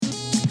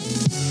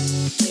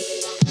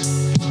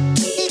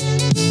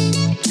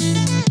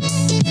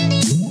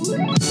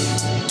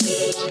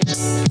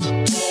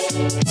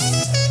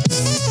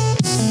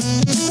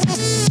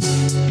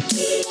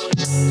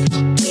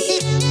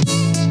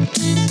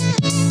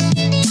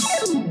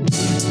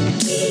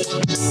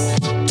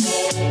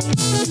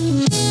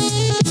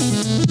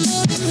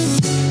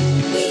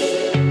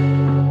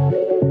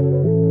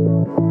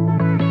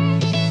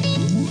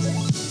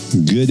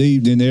Good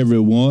evening,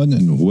 everyone,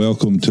 and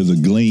welcome to the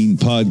Glean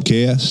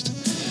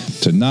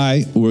Podcast.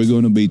 Tonight, we're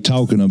going to be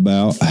talking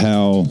about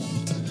how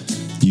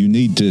you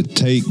need to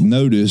take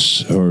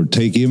notice or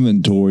take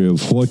inventory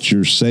of what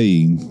you're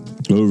saying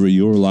over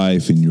your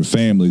life and your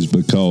families,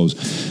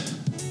 because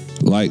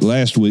like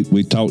last week,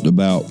 we talked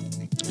about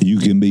you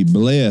can be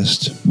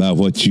blessed by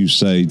what you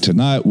say.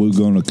 Tonight, we're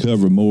going to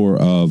cover more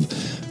of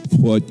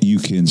what you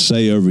can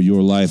say over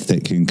your life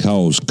that can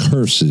cause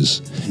curses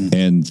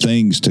and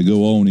things to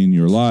go on in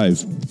your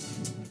life.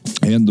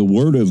 And the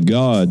Word of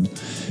God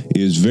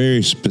is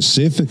very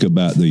specific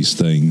about these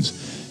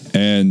things.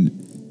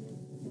 And,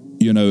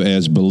 you know,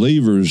 as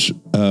believers,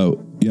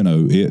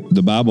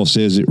 the Bible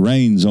says it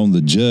rains on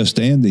the just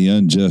and the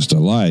unjust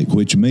alike,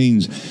 which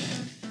means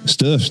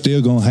stuff's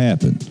still going to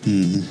happen.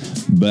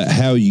 Mm-hmm. But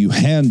how you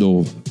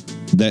handle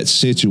that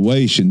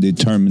situation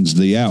determines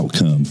the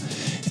outcome.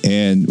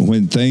 And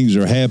when things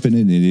are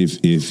happening, and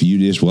if you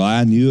just,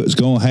 I knew it was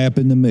going to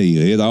happen to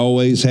me. It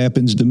always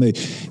happens to me.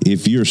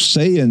 If you're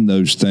saying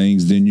those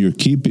things, then you're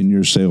keeping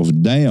yourself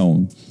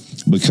down,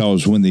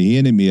 because when the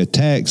enemy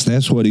attacks,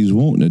 that's what he's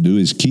wanting to do,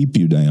 is keep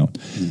you down.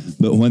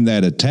 Mm-hmm. But when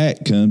that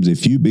attack comes,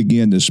 if you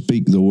begin to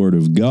speak the word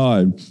of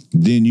God,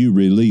 then you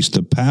release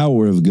the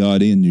power of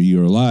God into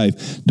your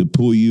life to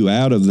pull you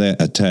out of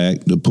that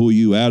attack, to pull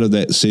you out of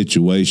that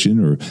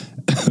situation or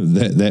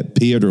that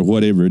pit or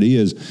whatever it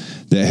is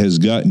that has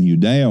gotten you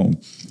down.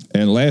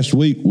 And last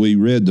week we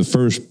read the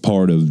first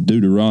part of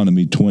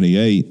Deuteronomy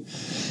 28,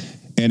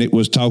 and it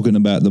was talking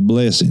about the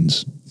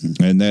blessings.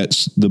 And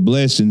that's the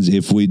blessings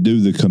if we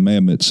do the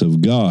commandments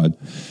of God.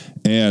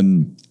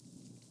 And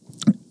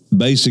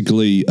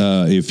basically,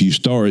 if you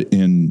start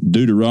in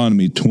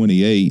Deuteronomy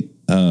 28,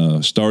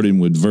 starting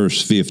with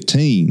verse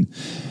 15,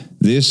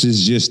 this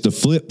is just the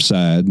flip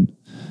side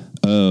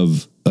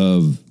of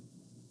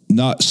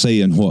not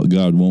saying what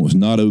God wants,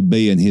 not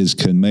obeying his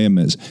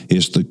commandments.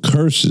 It's the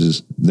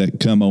curses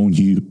that come on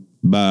you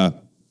by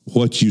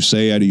what you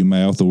say out of your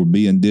mouth or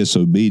being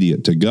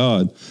disobedient to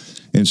God.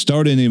 And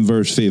starting in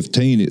verse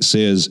 15, it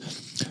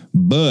says,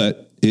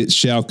 but it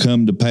shall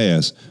come to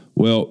pass.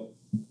 Well,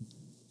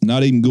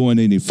 not even going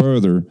any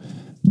further,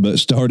 but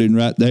starting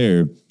right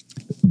there,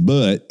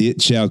 but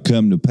it shall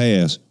come to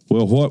pass.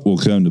 Well, what will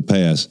come to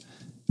pass?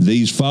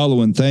 These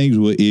following things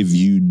will, if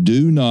you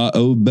do not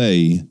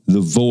obey the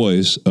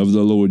voice of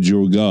the Lord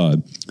your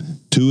God,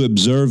 to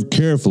observe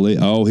carefully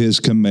all his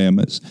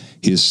commandments,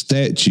 his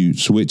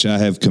statutes, which I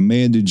have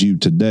commanded you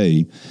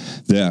today,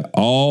 that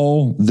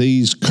all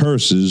these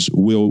curses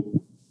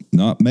will,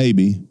 not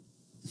maybe,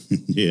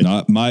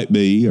 not might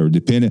be, or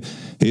depending,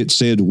 it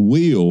said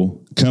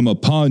will come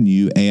upon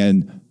you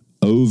and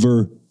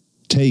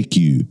overtake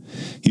you.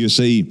 You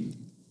see,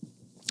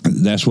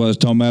 that's what I was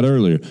talking about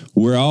earlier.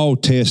 We're all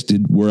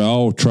tested. We're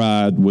all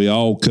tried. We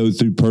all go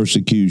through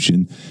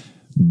persecution.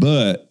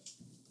 But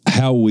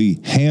how we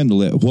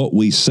handle it, what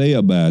we say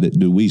about it,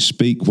 do we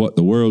speak what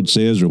the world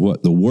says or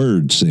what the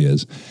Word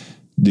says,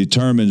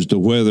 determines to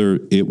whether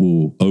it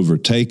will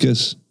overtake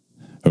us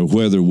or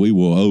whether we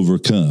will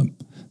overcome.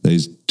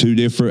 There's two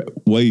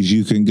different ways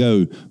you can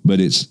go, but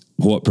it's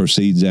what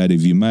proceeds out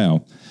of your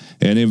mouth.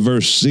 And in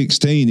verse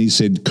 16, he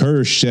said,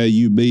 cursed shall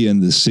you be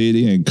in the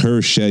city, and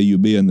cursed shall you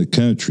be in the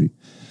country.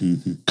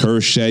 Mm-hmm.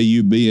 Cursed shall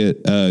you be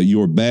at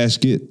your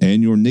basket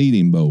and your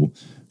kneading bowl.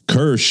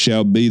 Cursed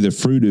shall be the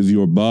fruit of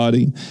your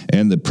body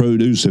and the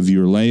produce of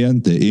your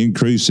land, the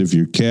increase of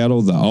your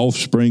cattle, the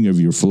offspring of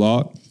your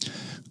flock.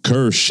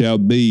 Cursed shall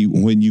be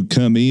when you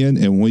come in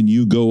and when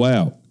you go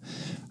out.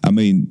 I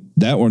mean,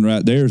 that one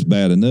right there is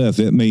bad enough.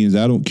 It means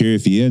I don't care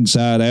if you're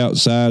inside,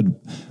 outside,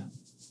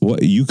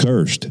 what you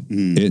cursed.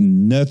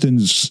 And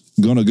nothing's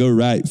going to go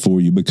right for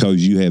you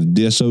because you have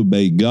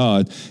disobeyed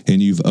God and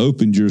you've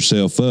opened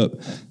yourself up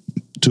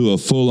to a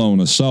full-on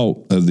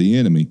assault of the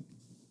enemy.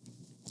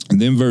 And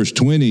then verse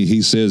 20,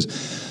 he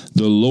says,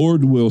 the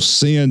Lord will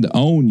send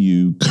on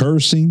you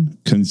cursing,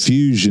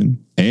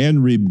 confusion,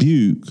 and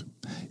rebuke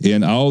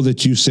in all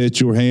that you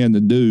set your hand to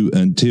do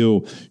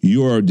until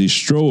you are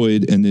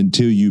destroyed and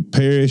until you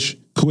perish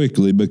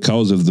quickly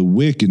because of the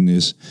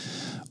wickedness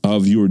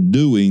of your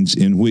doings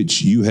in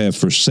which you have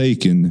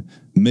forsaken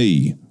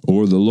me,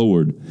 or the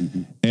Lord.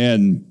 Mm-hmm.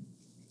 And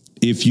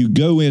if you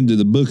go into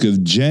the book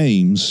of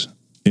James,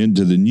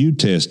 into the New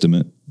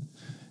Testament,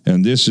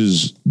 and this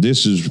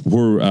is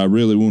where I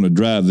really want to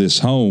drive this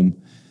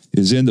home,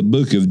 is in the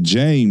book of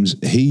James,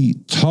 he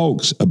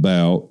talks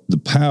about the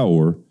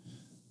power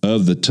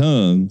of the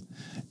tongue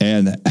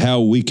and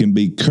how we can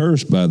be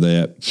cursed by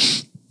that.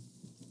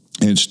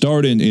 And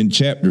starting in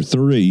chapter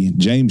 3,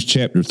 James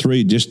chapter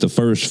 3, just the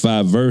first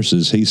 5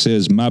 verses, he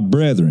says, my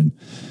brethren.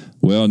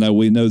 Well, now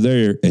we know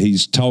there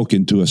he's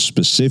talking to a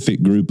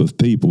specific group of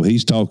people.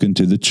 He's talking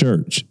to the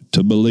church,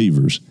 to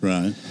believers.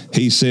 Right.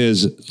 He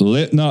says,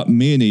 let not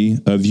many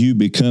of you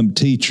become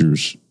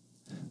teachers.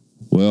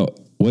 Well,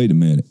 wait a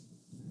minute.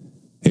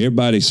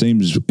 Everybody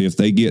seems, if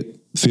they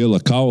feel a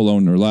call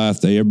on their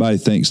life, everybody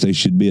thinks they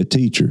should be a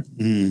teacher.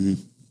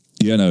 Mm-hmm.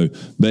 You know,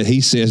 but he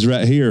says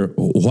right here,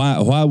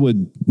 why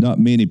would not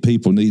many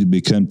people need to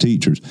become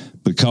teachers?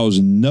 because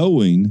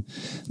knowing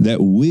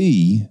that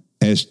we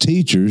as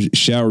teachers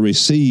shall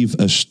receive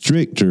a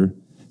stricter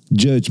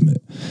judgment,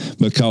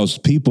 because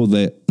people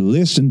that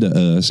listen to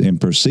us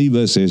and perceive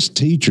us as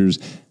teachers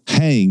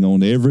hang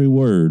on every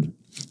word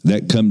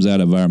that comes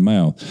out of our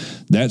mouth.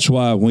 That's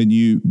why when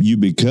you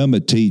become a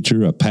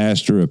teacher, a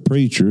pastor, a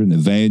preacher, an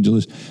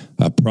evangelist,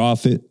 a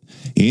prophet,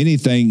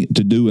 anything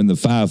to do in the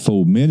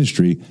fivefold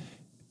ministry,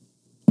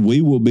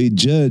 we will be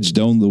judged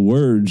on the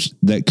words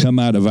that come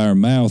out of our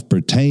mouth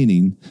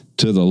pertaining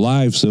to the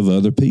lives of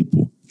other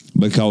people.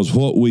 Because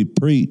what we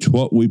preach,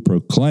 what we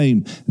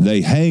proclaim,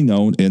 they hang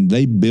on and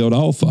they build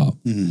off of.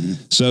 Mm-hmm.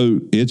 So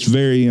it's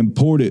very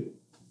important,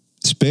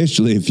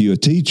 especially if you're a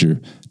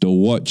teacher, to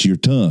watch your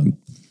tongue.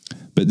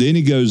 But then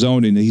he goes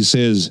on and he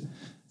says,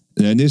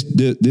 and this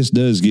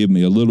does give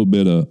me a little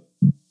bit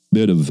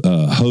of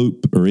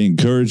hope or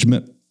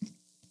encouragement,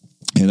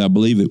 and I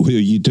believe it will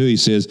you too. He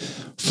says,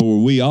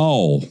 for we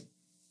all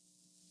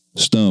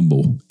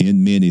stumble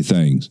in many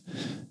things.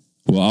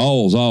 Well,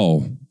 all's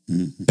all.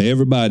 Mm-hmm.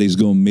 Everybody's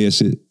going to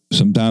miss it.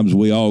 Sometimes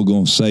we all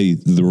going to say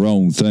the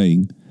wrong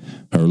thing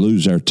or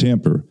lose our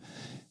temper.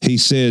 He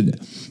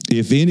said,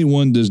 if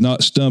anyone does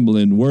not stumble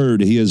in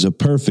word, he is a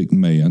perfect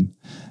man,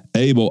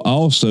 able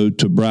also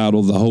to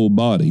bridle the whole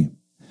body.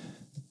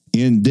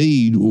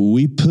 Indeed,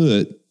 we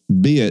put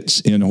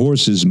bits in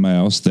horses'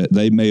 mouths that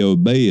they may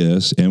obey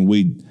us, and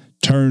we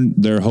turn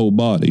their whole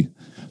body.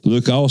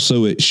 Look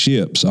also at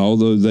ships,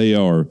 although they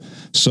are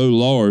so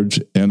large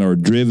and are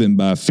driven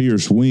by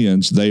fierce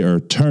winds, they are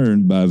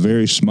turned by a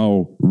very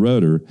small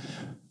rudder,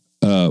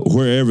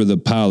 wherever the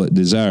pilot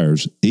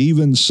desires.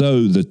 Even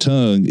so, the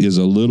tongue is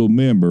a little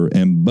member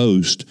and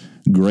boasts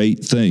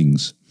great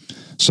things.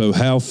 So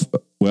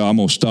well, I'm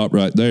going to stop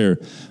right there.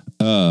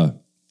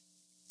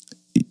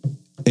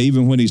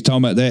 Even when he's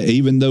talking about that,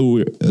 even though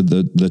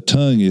the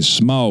tongue is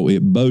small,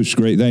 it boasts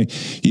great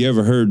things. You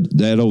ever heard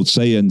that old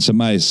saying,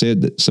 somebody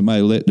said that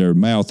somebody let their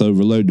mouth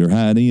overload their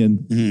hind end?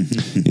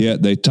 Mm-hmm. Yeah,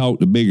 they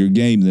talked a bigger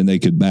game than they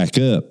could back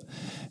up.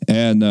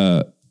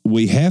 And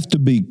we have to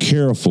be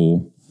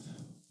careful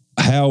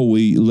how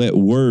we let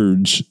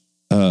words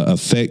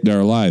affect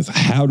our life.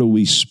 How do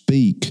we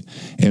speak?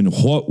 And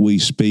what we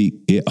speak,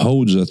 it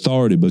holds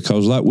authority,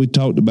 because like we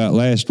talked about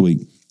last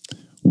week,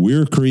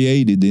 we're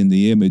created in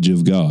the image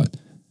of God.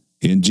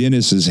 In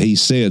Genesis, he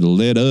said,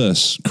 let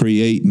us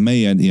create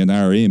man in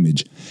our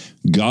image.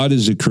 God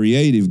is a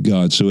creative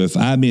God. So if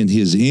I'm in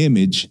his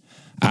image,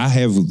 I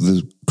have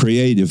the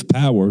creative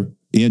power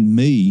in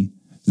me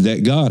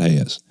that God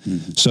has.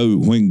 Mm-hmm. So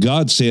when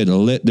God said,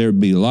 let there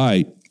be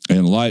light,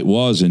 and light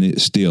was and it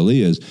still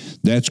is,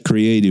 that's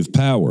creative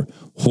power.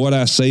 What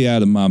I say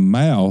out of my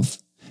mouth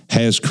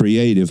has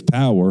creative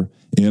power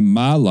in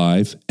my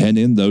life and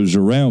in those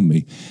around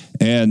me.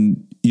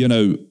 And, you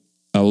know,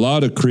 a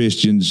lot of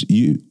Christians,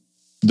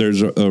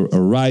 there's a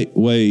right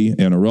way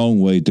and a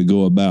wrong way to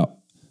go about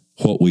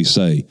what we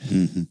say.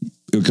 Mm-hmm.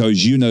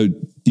 Because, you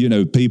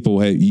know, people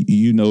have,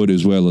 you know it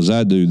as well as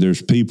I do,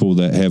 there's people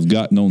that have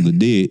gotten on the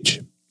ditch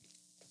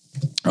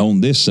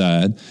on this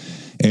side,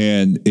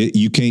 and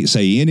you can't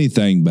say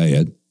anything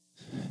bad.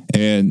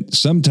 And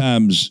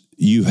sometimes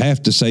you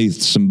have to say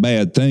some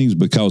bad things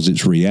because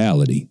it's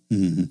reality.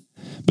 Mm-hmm.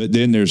 But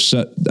then there's,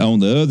 on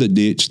the other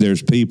ditch,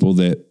 there's people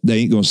that they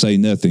ain't going to say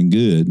nothing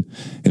good.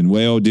 And,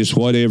 well, just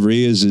whatever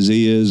is,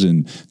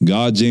 and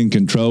God's in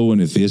control,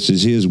 and if this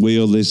is his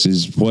will, this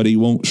is what he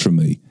wants from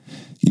me.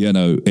 You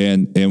know,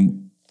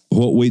 and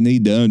what we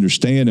need to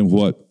understand, and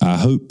what I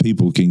hope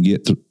people can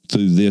get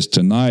through this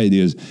tonight,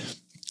 is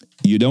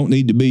you don't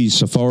need to be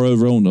so far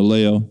over on the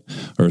left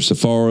or so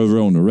far over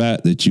on the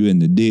right that you're in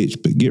the ditch,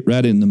 but get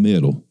right in the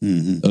middle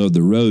of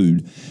the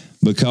road.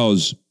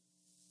 Because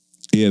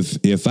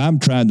if I'm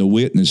trying to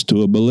witness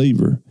to a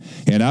believer,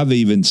 and I've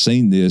even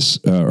seen this,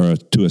 or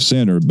to a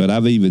sinner, but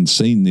I've even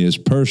seen this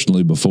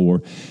personally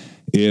before,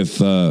 if,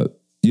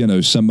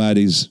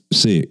 somebody's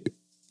sick,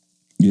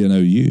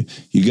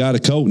 you got a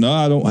cold. No,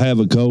 I don't have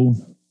a cold.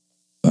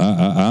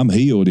 I'm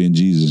healed in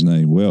Jesus'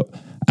 name. Well,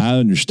 I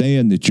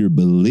understand that you're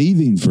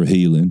believing for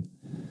healing,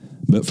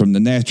 but from the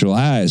natural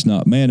eye, it's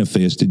not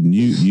manifested. And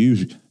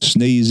you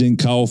sneezing,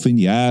 coughing,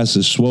 your eyes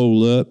are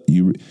swollen up,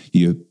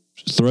 your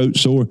throat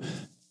sore,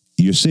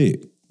 you're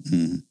sick.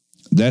 Mm-hmm.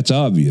 That's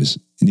obvious.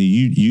 And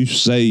you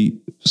say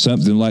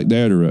something like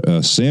that, or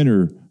a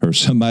sinner or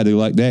somebody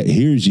like that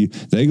hears you,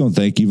 they're going to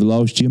think you've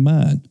lost your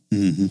mind.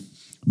 Mm-hmm.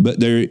 But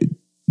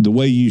the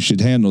way you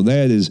should handle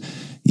that is,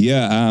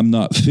 I'm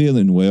not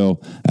feeling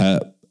well.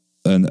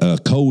 A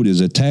cold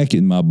is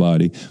attacking my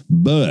body,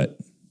 but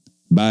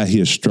by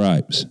his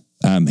stripes,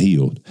 I'm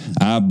healed.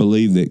 I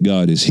believe that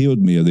God has healed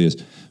me of this.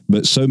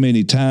 But so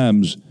many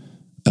times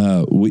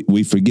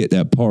we forget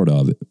that part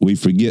of it. We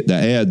forget to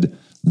add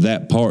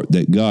that part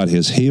that God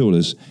has healed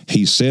us.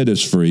 He set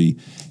us free,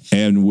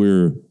 and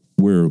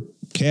we're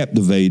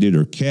captivated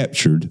or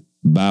captured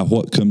by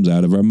what comes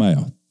out of our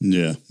mouth.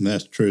 Yeah,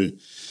 that's true.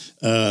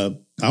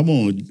 I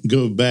want to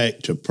go back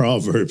to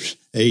Proverbs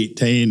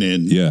 18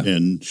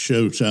 and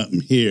show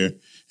something here,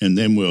 and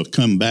then we'll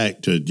come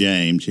back to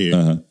James here.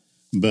 Uh-huh.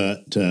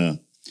 But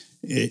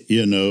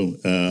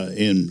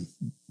in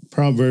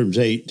Proverbs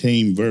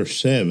 18,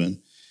 verse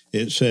 7,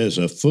 it says,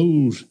 a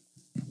fool's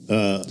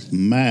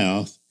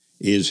mouth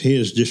is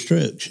his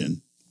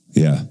destruction.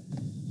 Yeah.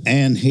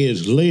 And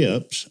his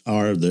lips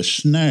are the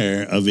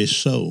snare of his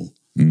soul.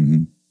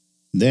 Mm-hmm.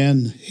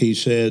 Then he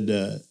said,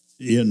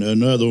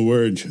 in other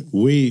words,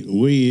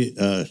 we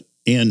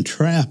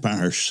entrap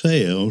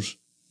ourselves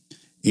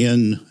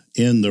in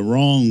the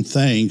wrong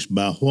things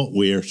by what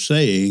we are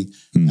saying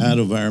out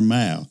of our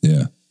mouth.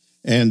 Yeah.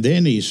 And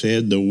then he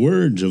said, the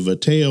words of a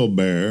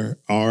talebearer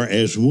are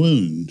as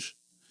wounds.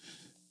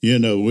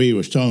 We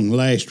was talking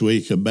last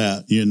week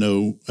about,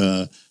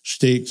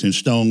 sticks and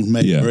stones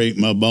may break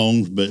my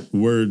bones, but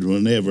words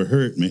will never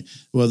hurt me.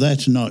 Well,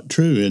 that's not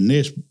true, and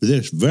this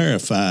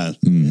verifies.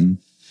 Mm-hmm.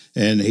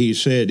 And he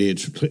said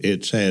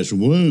it's as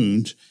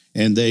wounds,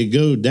 and they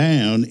go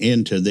down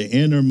into the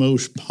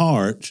innermost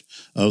parts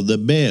of the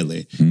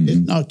belly. Mm-hmm.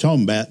 It's not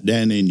talking about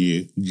down in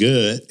your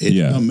gut.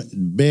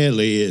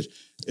 Belly is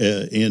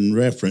in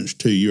reference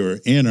to your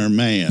inner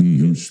man,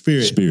 your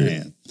spirit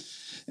man.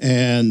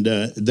 And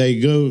they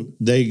go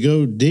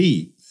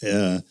deep.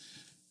 That's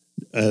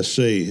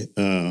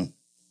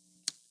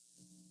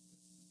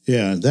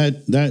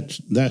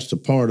the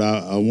part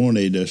I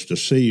wanted us to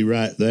see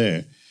right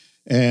there.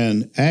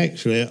 And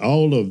actually,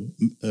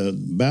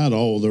 about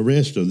all the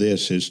rest of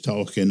this is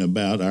talking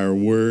about our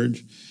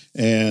words.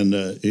 And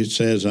it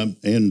says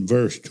in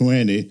verse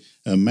 20,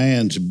 a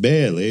man's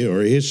belly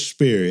or his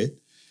spirit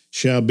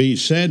shall be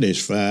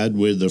satisfied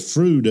with the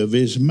fruit of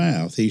his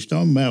mouth. He's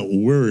talking about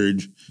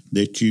words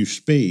that you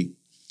speak.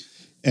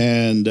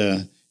 And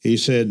he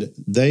said,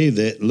 they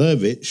that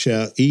love it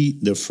shall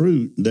eat the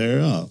fruit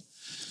thereof.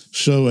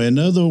 So in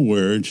other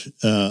words,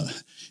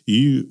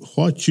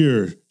 what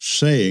you're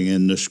saying,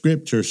 and the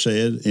scripture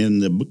said in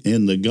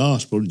the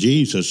gospel,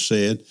 Jesus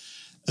said,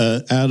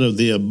 out of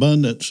the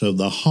abundance of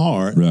the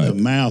heart, the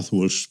mouth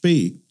will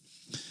speak.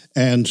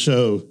 And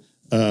so,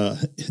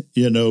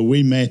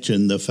 we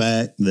mentioned the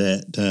fact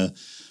that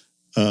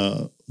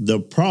the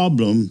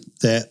problem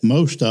that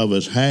most of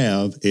us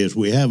have is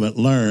we haven't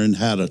learned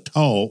how to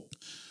talk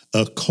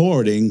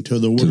according to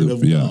the Word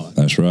of God.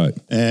 That's right.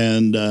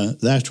 And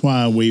that's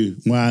why we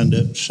wind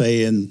up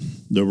saying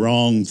the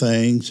wrong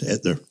things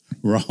at the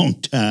wrong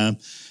time.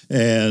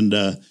 And,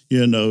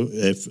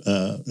 if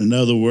in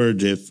other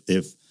words, if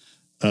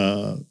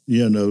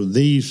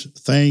these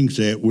things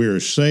that we're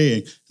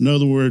saying, in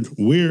other words,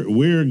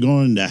 we're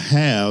going to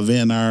have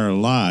in our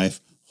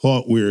life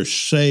what we're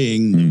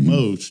saying the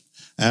most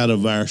out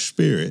of our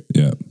spirit,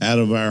 out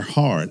of our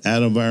heart,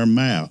 out of our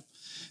mouth.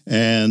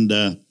 And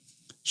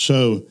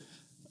so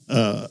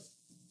I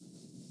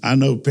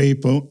know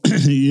people,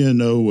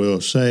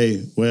 will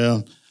say,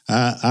 well,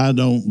 I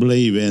don't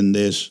believe in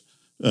this,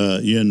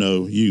 you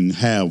can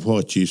have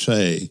what you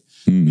say,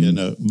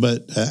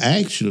 but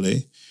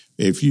actually,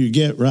 if you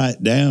get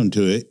right down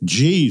to it,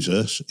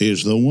 Jesus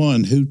is the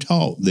one who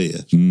taught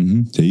this.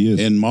 Mm-hmm. He is.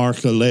 In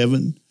Mark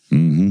 11,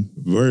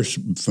 verse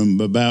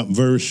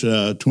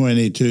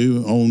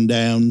 22 on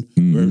down,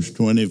 verse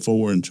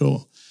 24 and so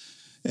on.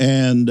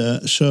 And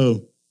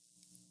so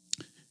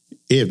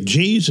if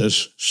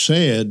Jesus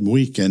said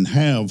we can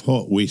have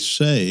what we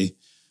say,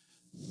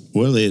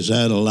 well, is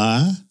that a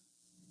lie?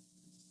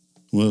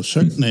 Well,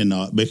 certainly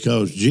not,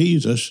 because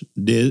Jesus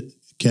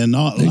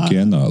cannot lie. He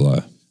cannot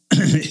lie.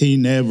 He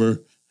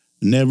never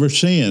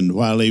sinned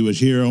while he was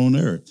here on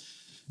earth.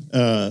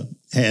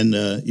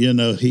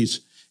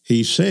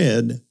 He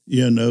said,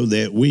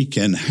 that we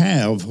can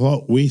have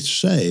what we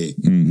say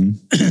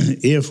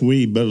if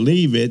we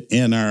believe it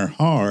in our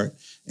heart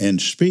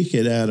and speak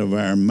it out of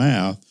our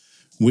mouth.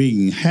 We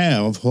can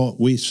have what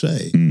we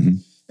say,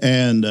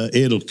 and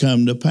it'll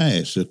come to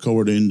pass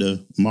according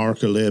to Mark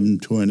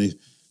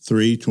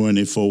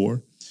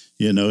 11:23-24.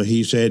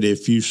 He said,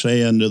 if you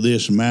say unto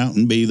this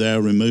mountain, be thou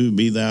removed,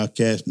 be thou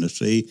cast in the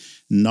sea,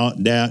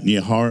 not doubt in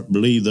your heart,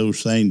 believe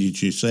those things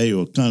that you say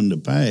will come to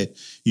pass,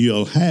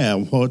 you'll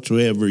have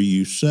whatsoever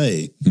you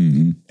say.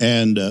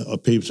 And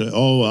people say,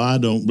 oh, I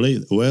don't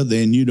believe. Well,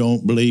 then you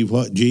don't believe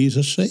what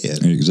Jesus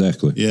said.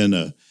 Exactly.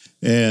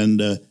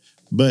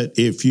 But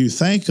if you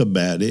think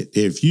about it,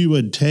 if you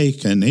would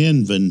take an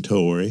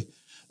inventory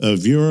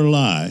of your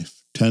life,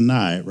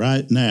 tonight,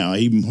 right now,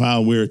 even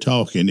while we're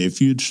talking, if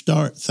you'd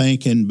start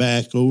thinking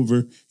back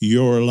over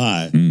your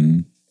life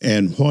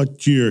and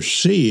what you're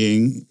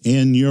seeing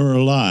in your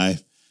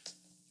life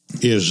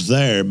is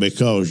there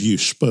because you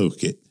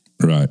spoke it.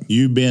 Right.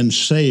 You've been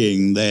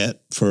saying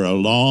that for a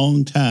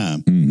long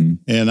time.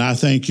 And I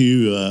think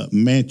you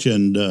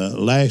mentioned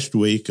last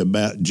week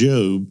about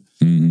Job,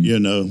 when,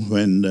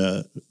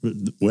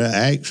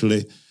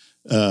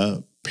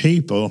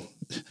 people...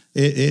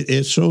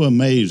 It's so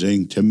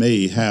amazing to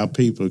me how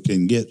people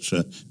can get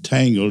so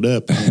tangled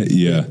up in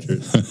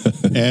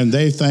the and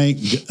they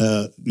think,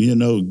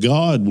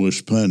 God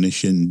was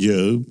punishing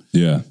Job.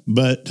 Yeah.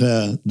 But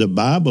the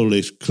Bible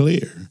is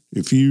clear.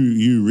 If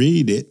you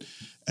read it,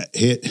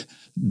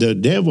 the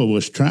devil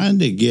was trying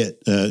to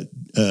get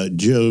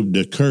Job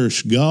to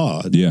curse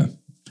God. Yeah.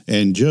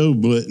 and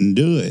Job wouldn't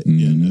do it,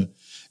 you know.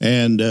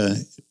 And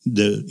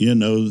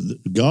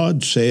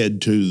God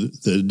said to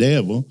the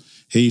devil,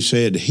 he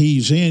said,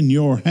 he's in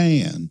your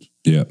hands.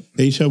 Yeah.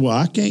 He said, well,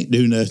 I can't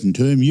do nothing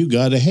to him. You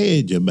got a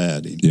hedge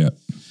about him. Yeah.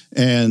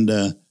 And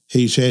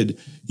he said,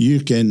 you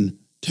can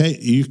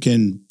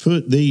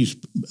put these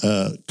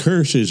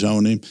curses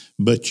on him,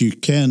 but you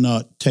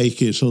cannot take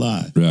his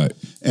life. Right.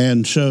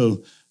 And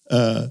so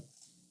the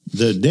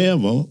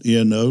devil,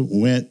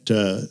 went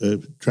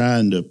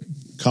trying to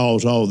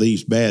cause all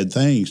these bad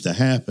things to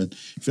happen.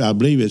 I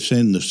believe it's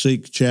in the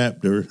 6th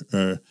chapter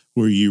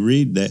where you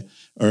read that,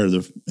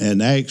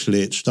 and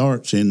actually it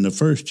starts in the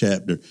 1st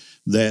chapter,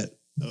 that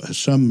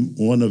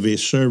one of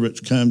his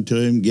servants come to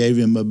him, gave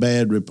him a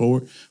bad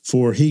report,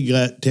 for he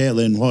got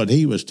telling what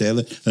he was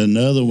telling.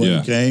 Another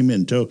one came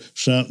and told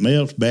something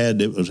else bad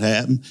that was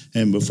happening,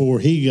 and before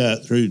he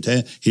got through,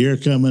 here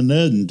come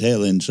another one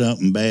telling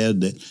something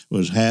bad that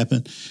was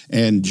happening.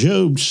 And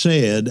Job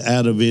said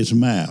out of his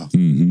mouth,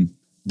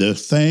 the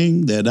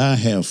thing that I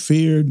have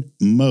feared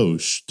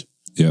most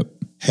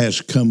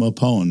has come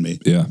upon me.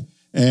 Yeah.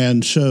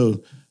 And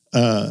so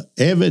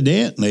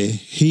evidently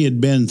he had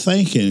been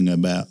thinking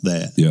about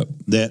that. Yep.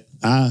 That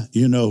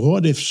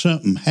what if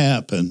something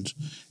happens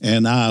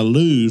and I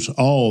lose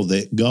all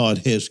that God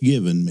has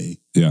given me?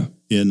 Yeah.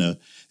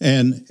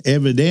 And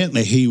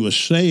evidently he was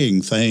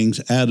saying things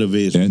out of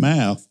his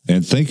mouth.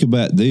 And think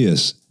about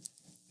this.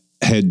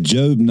 Had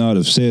Job not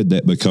have said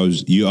that,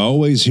 because you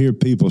always hear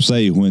people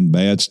say when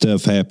bad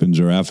stuff happens,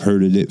 or I've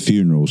heard it at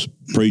funerals,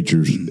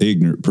 preachers,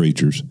 ignorant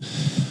preachers,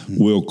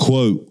 will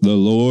quote, the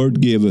Lord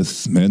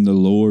giveth and the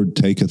Lord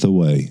taketh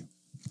away.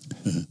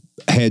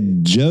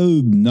 Had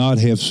Job not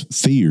have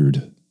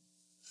feared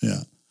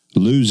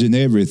losing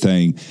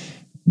everything,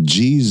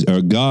 Jesus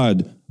or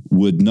God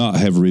would not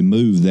have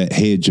removed that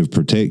hedge of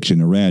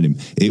protection around him.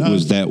 It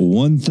was that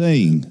one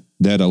thing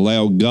that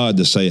allowed God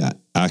to say,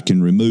 I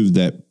can remove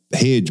that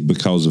hedge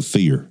because of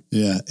fear.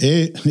 Yeah,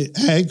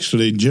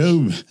 actually,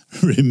 Job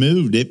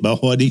removed it by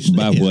what he said.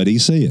 By what he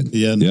said.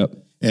 Yeah. Yep.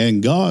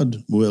 And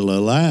God will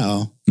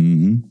allow,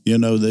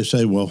 they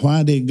say, well,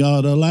 why did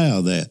God allow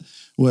that?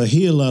 Well,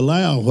 he'll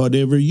allow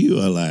whatever you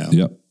allow.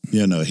 Yep.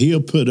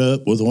 He'll put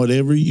up with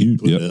whatever you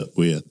put up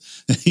with,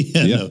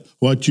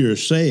 what you're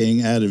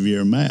saying out of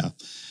your mouth.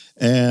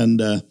 And,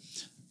 of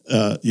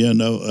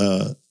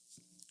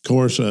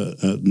course,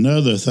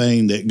 another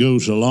thing that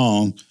goes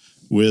along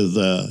with,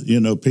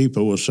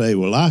 people will say,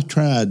 well, I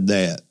tried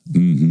that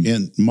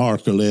in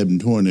Mark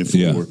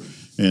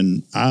 11:24,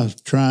 and I was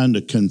trying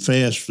to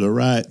confess the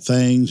right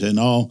things and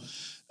all,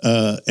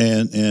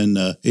 and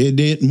it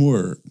didn't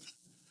work.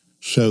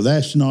 So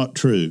that's not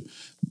true.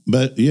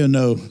 But,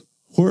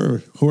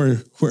 where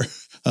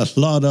a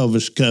lot of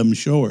us come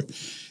short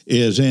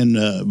is in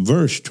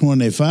verse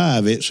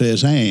 25, it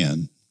says,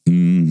 and.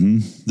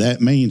 That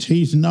means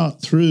he's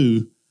not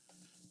through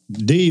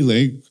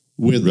dealing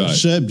with the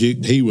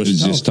subject he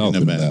was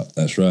talking about.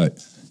 That's right.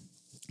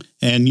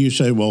 And you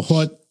say, well,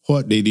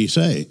 what did he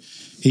say?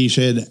 He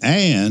said,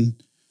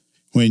 and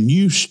when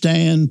you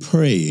stand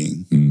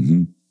praying,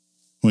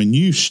 when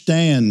you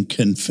stand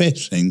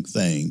confessing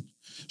things,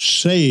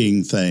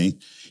 saying things,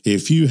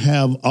 if you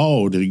have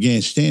aught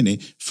against any,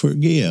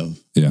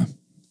 forgive. Yeah.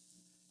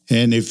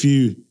 And if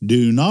you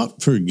do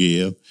not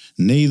forgive,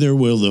 neither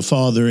will the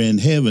Father in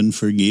heaven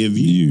forgive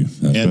you.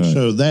 And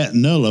so that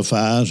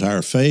nullifies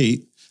our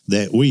faith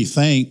that we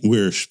think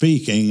we're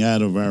speaking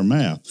out of our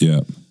mouth.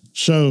 Yeah.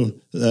 So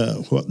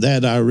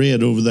that I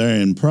read over there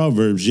in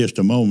Proverbs just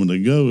a moment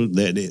ago,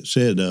 that it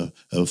said a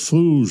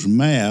fool's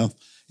mouth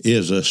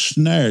is a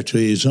snare to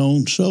his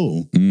own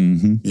soul.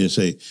 You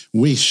see,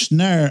 we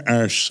snare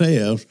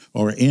ourselves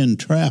or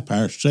entrap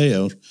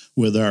ourselves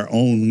with our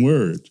own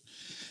words.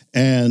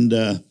 And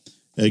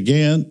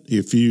again,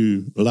 if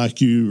you,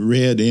 like you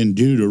read in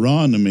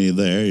Deuteronomy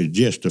there,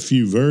 just a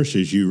few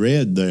verses you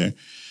read there,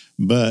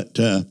 but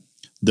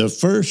the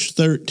first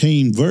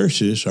 13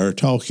 verses are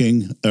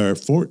talking, or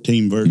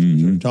 14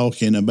 verses are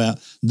talking about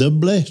the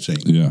blessing.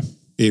 Yeah.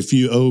 If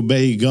you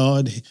obey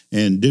God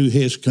and do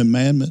his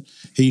commandment,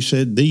 he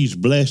said these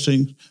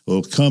blessings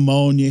will come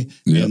on you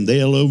and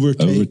they'll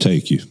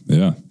overtake you.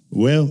 Yeah.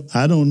 Well,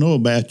 I don't know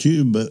about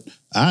you, but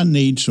I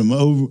need some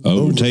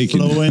overtaking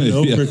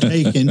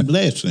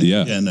blessings.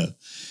 Yeah.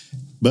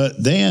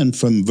 But then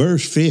from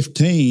verse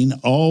 15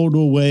 all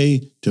the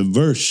way to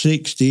verse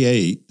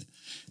 68,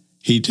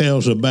 he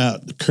tells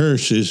about the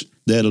curses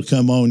that'll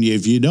come on you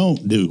if you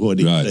don't do what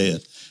he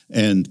said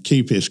and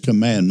keep his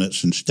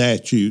commandments and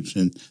statutes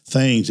and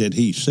things that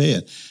he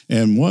said.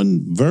 And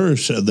one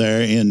verse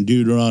there in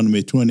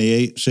Deuteronomy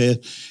 28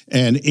 says,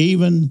 and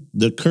even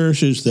the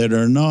curses that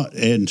are not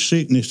in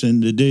sickness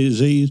and the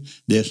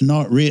disease that's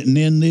not written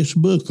in this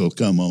book will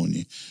come on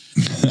you.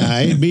 Now,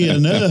 it'd be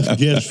enough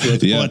just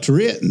with what's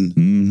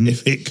written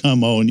if it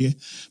come on you.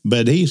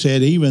 But he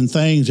said even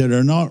things that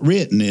are not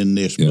written in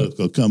this book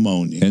will come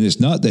on you. And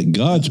it's not that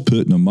God's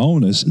putting them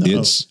on us. No,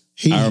 it's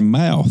our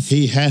mouth.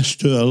 He has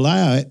to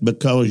allow it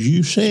because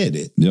you said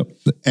it. Yep.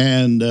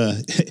 And,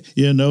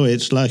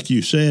 it's like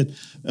you said,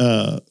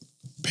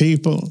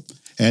 people,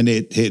 and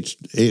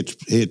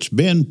it's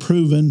been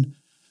proven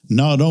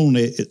not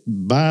only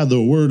by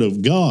the Word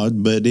of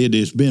God, but it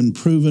has been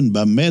proven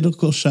by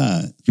medical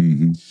science.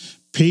 Mm-hmm.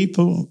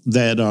 People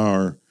that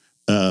are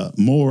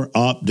more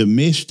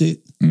optimistic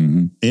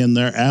in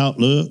their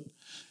outlook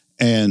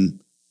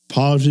and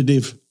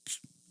positive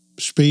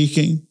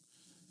speaking,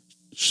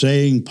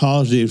 saying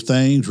positive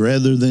things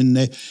rather than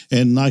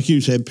and like you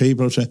said,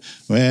 people say,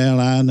 well,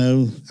 I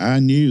knew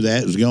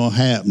that was going to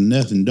happen.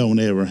 Nothing don't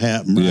ever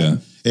happen, right? Yeah.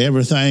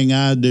 Everything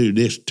I do,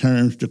 this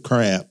turns to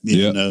crap,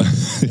 you know,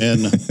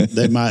 and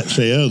they might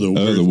say other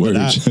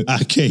words. But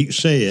I can't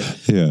say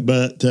it. Yeah.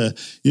 But,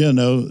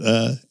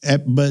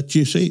 but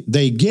you see,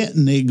 they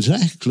getting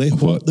exactly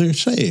what they're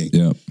saying.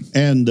 Yeah.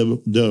 And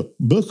the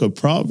book of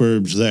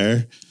Proverbs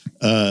there,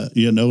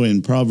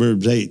 in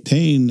Proverbs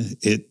 18,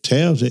 it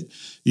tells it,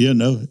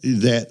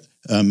 that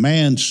a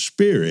man's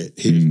spirit,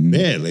 his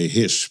belly,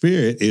 his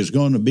spirit is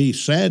going to be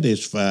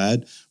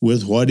satisfied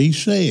with what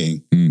he's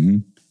saying. Mm-hmm.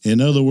 In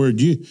other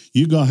words,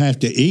 you're going to have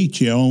to eat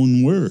your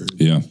own word.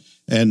 Yeah.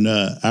 And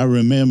I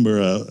remember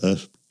a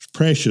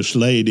precious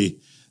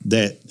lady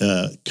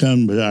that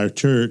come to our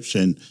church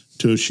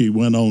until she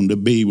went on to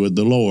be with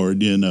the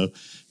Lord,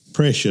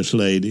 precious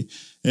lady.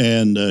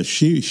 And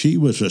she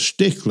was a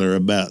stickler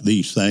about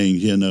these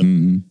things,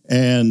 And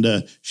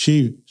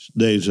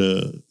there's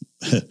a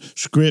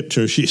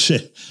scripture, she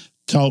said,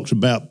 talks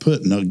about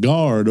putting a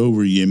guard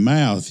over your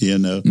mouth,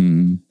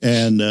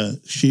 and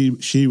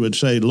she would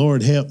say,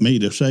 Lord, help me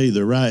to say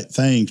the right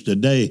things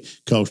today,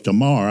 because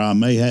tomorrow I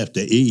may have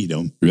to eat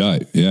them.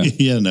 Right, yeah.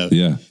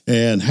 Yeah.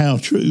 And how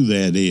true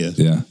that is.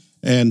 Yeah.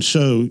 And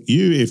so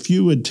if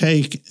you would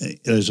take,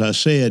 as I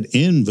said,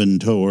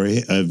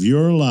 inventory of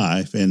your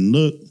life and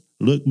look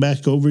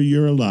back over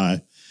your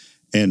life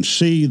and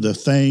see the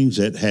things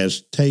that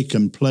has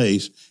taken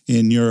place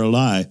in your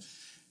life,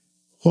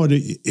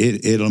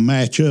 it'll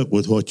match up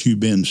with what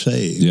you've been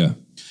saying. Yeah.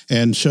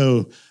 And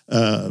so,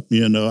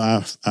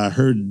 I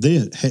heard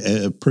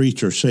this, a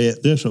preacher say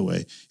it this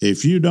way.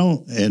 If you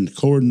don't, and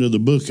according to the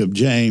book of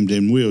James,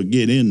 and we'll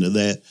get into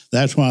that,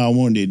 that's why I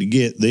wanted to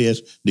get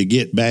this, to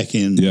get back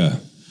in. Yeah.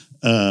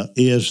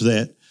 Is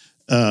that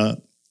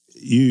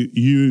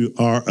you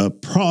are a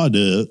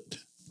product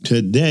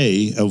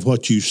today of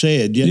what you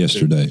said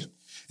yesterday.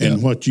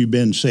 And what you've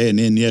been saying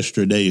in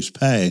yesterday's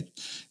past.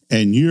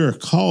 And you're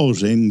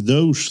causing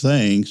those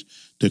things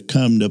to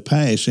come to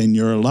pass in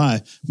your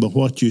life by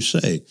what you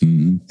say.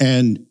 Mm-hmm.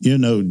 And,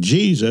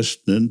 Jesus,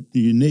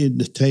 you need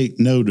to take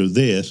note of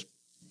this.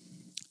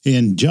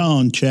 In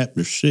John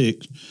chapter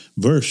 6,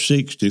 verse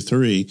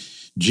 63,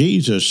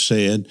 Jesus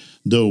said,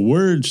 the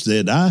words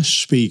that I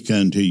speak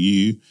unto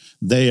you,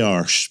 they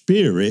are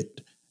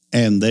spirit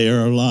and they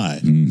are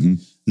life. Mm-hmm.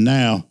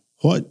 Now,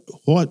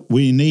 what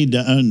we need to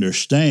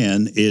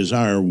understand is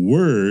our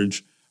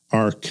words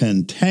are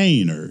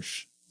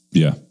containers.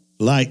 Yeah.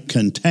 Like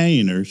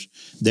containers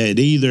that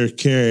either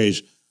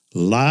carries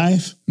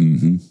life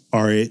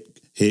or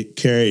it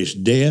carries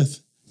death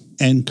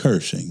and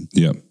cursing.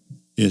 Yeah.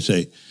 You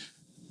see.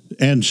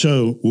 And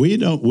so we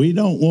don't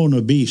want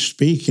to be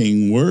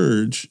speaking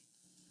words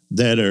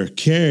that are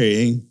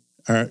carrying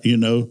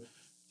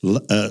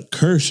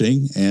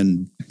cursing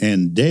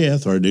and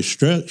death or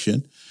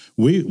destruction.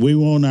 We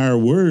want our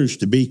words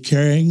to be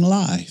carrying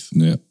life.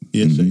 Yeah.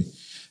 You see.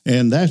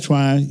 And that's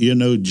why,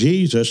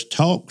 Jesus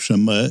talks so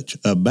much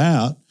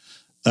about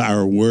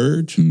our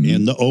words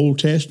in the Old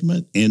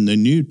Testament, in the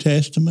New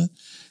Testament.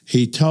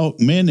 He talked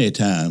many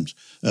times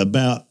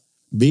about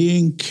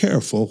being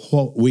careful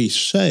what we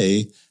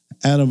say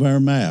out of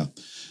our mouth.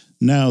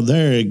 Now,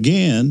 there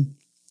again,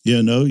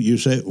 you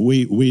say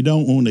we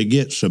don't want to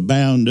get so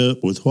bound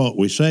up with what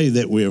we say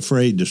that we're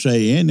afraid to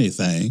say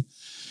anything,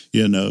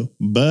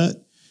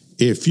 But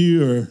if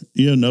you're,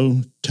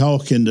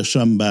 talking to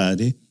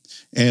somebody,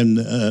 and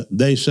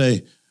they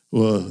say,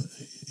 well,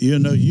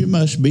 you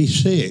must be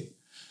sick.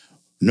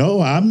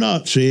 No, I'm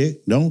not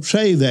sick. Don't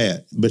say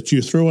that. But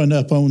you're throwing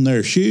up on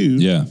their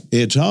shoes. Yeah.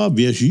 It's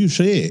obvious you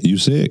sick. You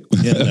sick.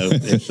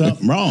 There's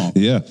something wrong.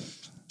 Yeah.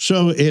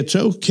 So it's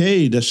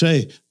okay to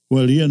say,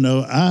 well,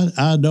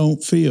 I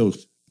don't feel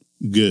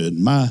good.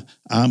 My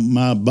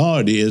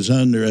body is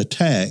under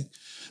attack.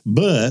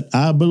 But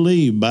I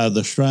believe by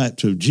the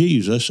stripes of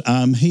Jesus,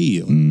 I'm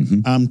healed.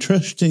 Mm-hmm. I'm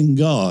trusting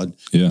God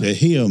to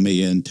heal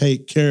me and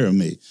take care of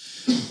me.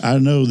 I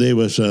know there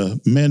was a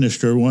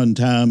minister one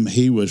time,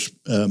 he was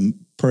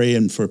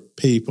praying for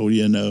people,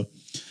 and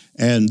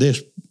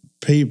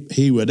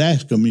he would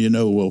ask them,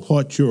 well,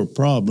 what's your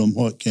problem?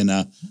 What can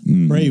I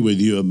pray with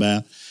you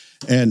about?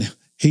 And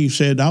he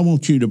said, I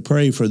want you to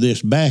pray for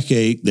this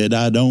backache that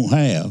I don't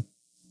have.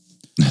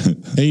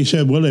 He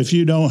said, well, if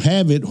you don't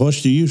have it,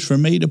 what's the use for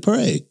me to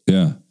pray?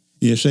 Yeah.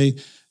 You see,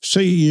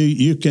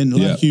 you can,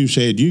 like you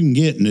said, you can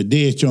get in a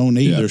ditch on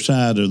either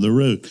side of the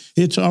road.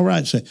 It's all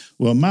right to say,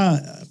 well,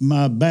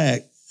 my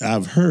back,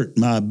 I've hurt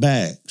my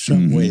back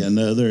some way or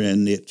another,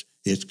 and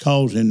it's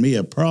causing me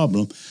a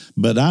problem.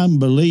 But I'm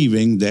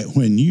believing that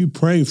when you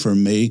pray for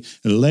me,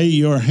 lay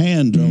your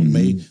hands on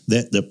me,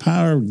 that the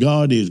power of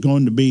God is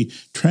going to be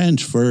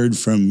transferred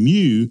from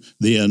you,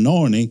 the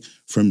anointing,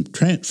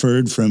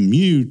 transferred from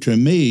you to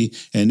me,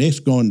 and it's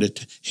going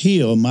to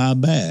heal my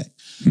back.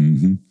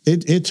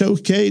 It's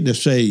okay to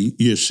say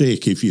you're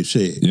sick if you're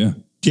sick. Yeah.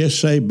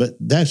 Just say, but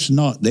that's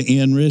not the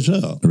end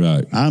result.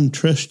 Right. I'm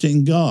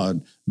trusting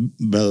God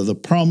by the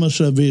promise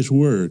of His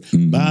Word,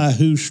 by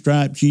whose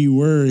stripes ye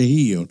were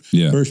healed.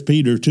 Yeah. 1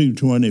 Peter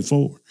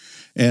 2:24.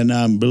 And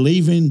I'm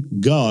believing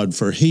God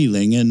for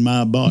healing in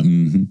my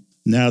body.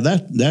 Now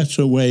that's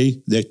a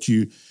way that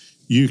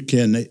you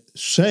can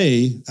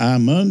say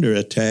I'm under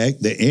attack.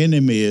 The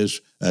enemy is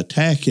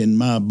attacking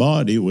my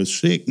body with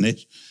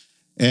sickness,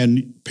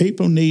 and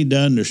people need to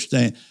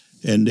understand.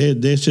 And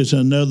this is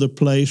another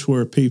place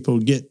where people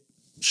get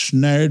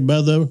snared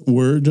by the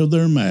words of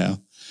their mouth.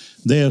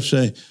 They'll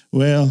say,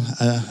 well,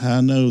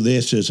 I know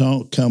this has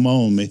come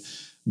on me.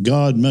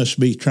 God must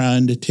be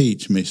trying to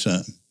teach me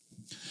something.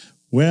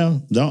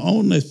 Well, the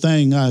only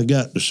thing I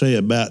got to say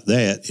about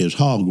that is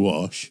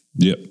hogwash.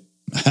 Yep.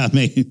 I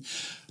mean,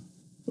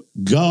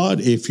 God,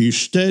 if you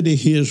study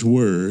His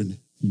Word,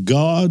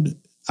 God,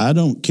 I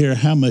don't care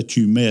how much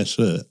you mess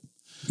up,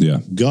 Yeah.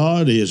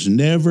 God is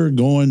never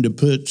going to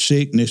put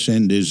sickness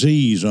and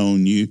disease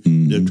on you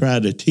to try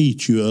to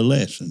teach you a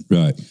lesson.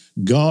 Right.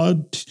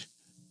 God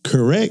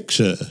corrects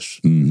us.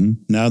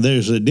 Now,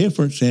 there's a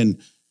difference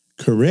in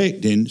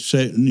correcting,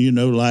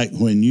 like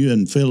when you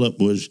and Philip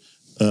was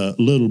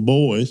little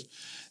boys,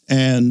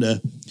 and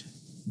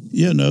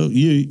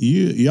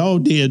y'all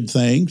did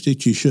things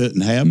that you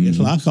shouldn't have, just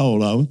like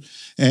all of them.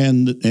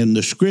 And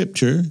the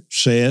Scripture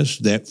says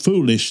that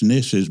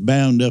foolishness is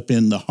bound up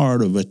in the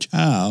heart of a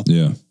child,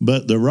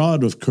 but the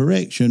rod of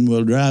correction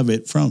will drive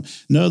it from.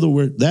 In other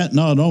words, that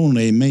not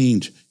only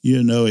means,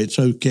 it's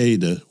okay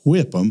to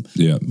whip them,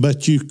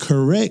 but you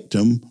correct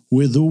them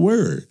with the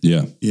Word.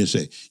 Yeah. You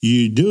see,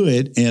 you do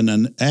it in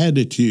an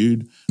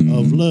attitude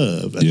of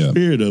love, a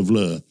spirit of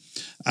love.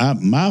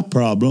 My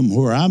problem,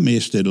 where I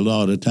missed it a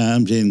lot of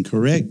times in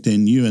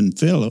correcting you and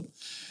Philip,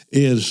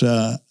 is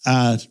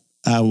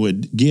I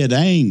would get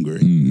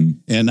angry,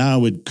 and I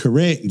would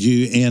correct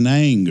you in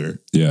anger,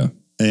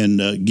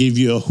 and give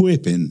you a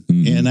whipping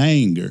in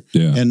anger,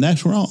 and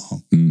that's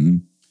wrong.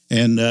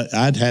 And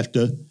I'd have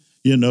to,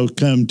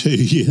 come to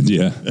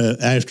you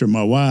after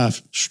my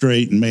wife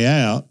straightened me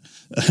out.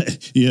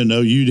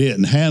 You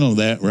didn't handle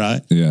that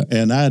right,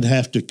 and I'd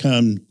have to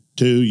come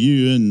to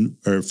you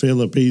or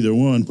Philip, either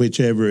one,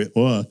 whichever it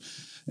was,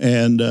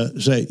 and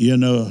say,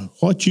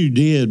 what you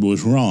did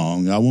was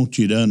wrong. I want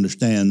you to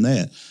understand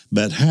that.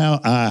 But how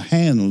I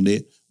handled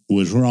it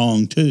was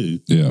wrong too.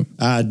 Yeah.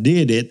 I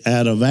did it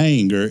out of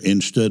anger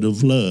instead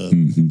of love.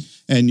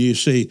 And you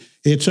see,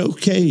 it's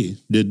okay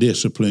to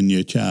discipline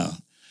your child.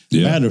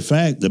 Matter of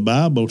fact, the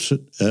Bible,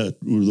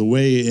 the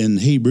way in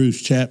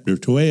Hebrews chapter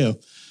 12,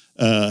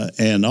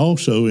 and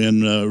also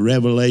in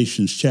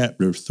Revelations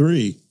chapter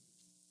 3,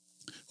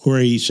 where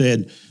he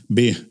said,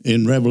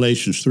 in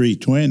Revelations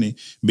 3:20,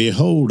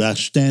 behold, I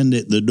stand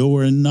at the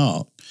door and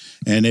knock.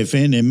 And if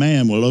any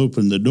man will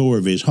open the door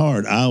of his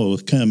heart, I will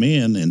come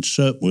in and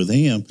sup with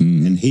him,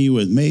 and he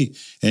with me.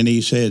 And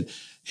he said,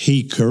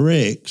 he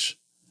corrects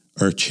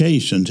or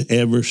chastens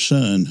every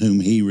son whom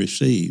he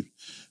receives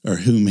or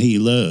whom he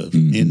loves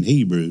in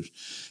Hebrews.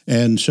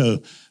 And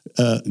so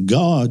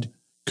God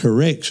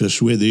corrects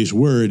us with His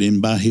Word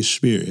and by His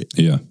Spirit.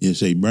 As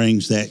He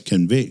brings that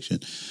conviction.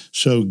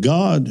 So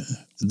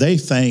they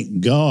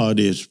think God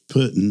is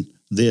putting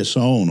this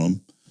on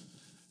them.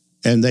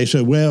 And they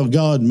say, well,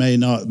 God may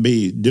not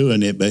be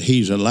doing it, but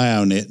He's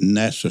allowing it, and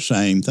that's the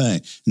same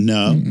thing.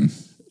 No,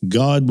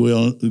 God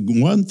will.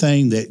 One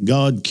thing that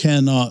God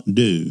cannot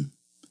do,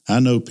 I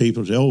know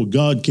people say, oh,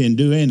 God can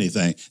do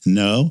anything.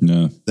 No.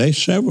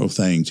 There's several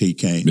things He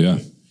can't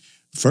do.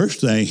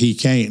 First thing, He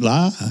can't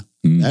lie.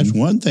 That's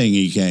one thing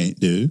He can't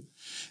do.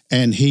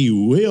 And He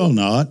will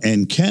not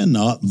and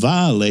cannot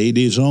violate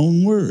His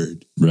own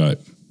word. Right.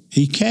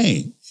 He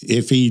can't.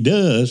 If He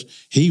does,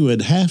 He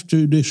would have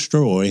to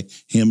destroy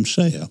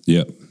Himself.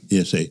 You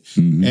see.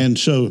 And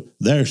so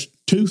there's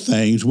two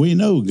things we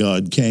know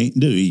God can't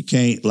do. He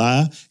can't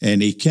lie,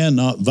 and He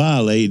cannot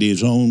violate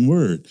His own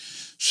word.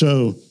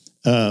 So,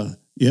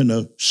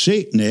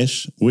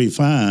 sickness, we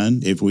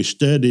find, if we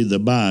study the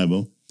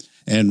Bible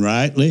and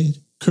rightly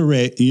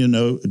correct,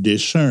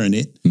 discern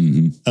it,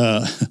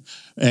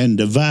 and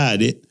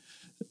divide it,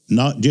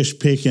 not just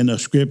picking a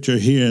scripture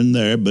here and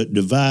there, but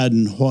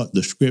dividing what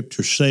the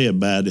scriptures say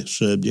about its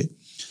subject.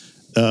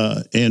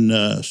 In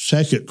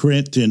 2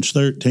 Corinthians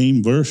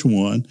 13, verse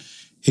 1,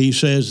 he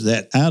says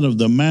that out of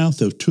the mouth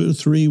of 2 or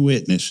 3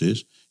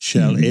 witnesses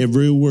shall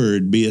every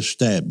word be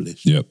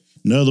established.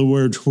 In other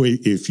words,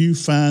 if you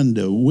find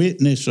a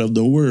witness of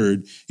the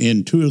word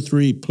in 2 or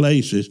 3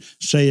 places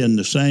saying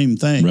the same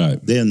thing,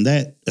 then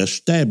that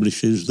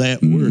establishes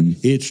that word.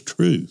 It's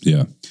truth.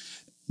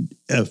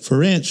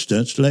 For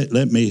instance,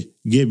 let me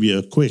give you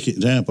a quick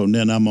example, and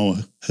then I'm going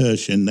to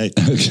hush and let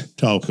you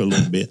talk a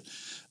little bit.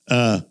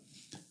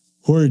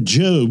 where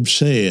Job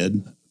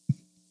said,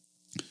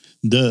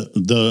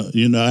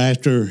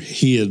 after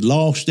he had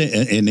lost it,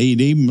 and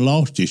he'd even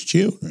lost his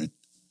children,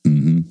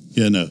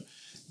 and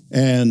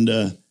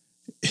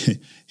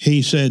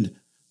he said,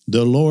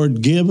 "The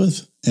Lord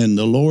giveth, and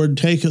the Lord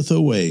taketh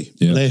away.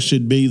 Yeah.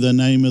 Blessed be the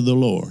name of the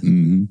Lord."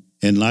 Mm-hmm.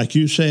 And like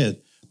you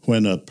said,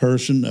 when a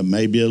person,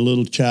 maybe a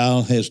little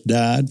child, has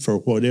died for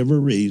whatever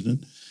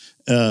reason,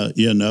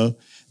 and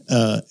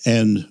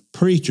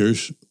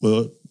preachers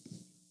will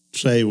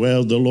say,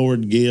 well, the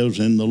Lord gives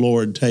and the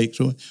Lord takes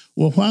away.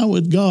 Well, why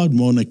would God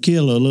want to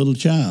kill a little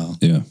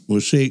child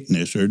with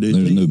sickness or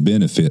disease? There's no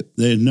benefit.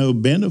 There's no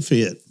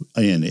benefit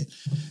in it.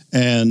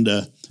 And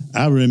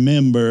I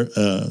remember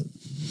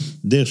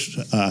there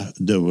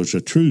was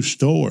a true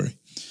story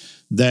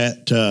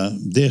that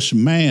this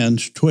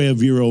man's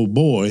 12-year-old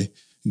boy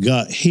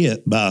got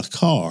hit by a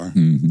car,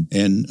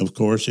 and, of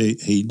course,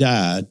 he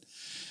died.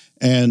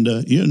 And,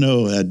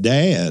 a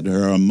dad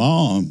or a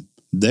mom,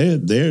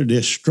 they're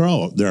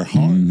distraught. Their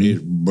heart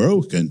is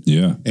broken,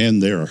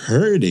 and they're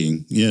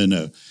hurting,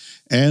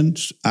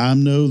 And I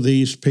know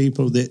these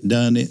people that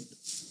done it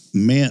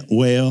meant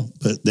well,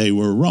 but they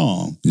were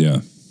wrong.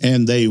 Yeah.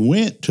 And they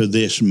went to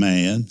this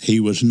man. He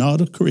was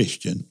not a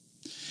Christian.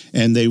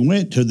 And they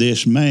went to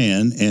this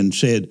man and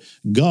said,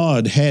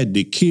 God had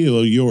to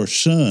kill your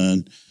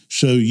son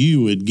so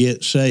you would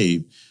get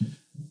saved.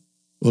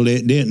 Well,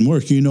 it didn't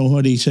work. You know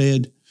what he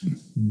said?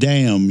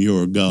 Damn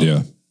your God.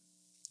 Yeah.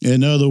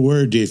 In other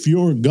words, if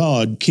your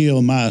God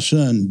killed my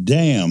son,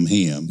 damn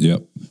him.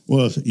 Yep.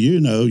 Well,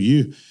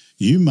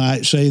 you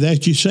might say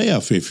that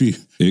yourself if you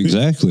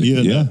exactly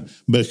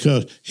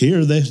because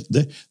here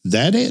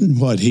that isn't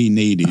what he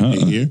needed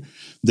to hear.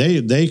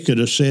 They could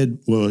have said,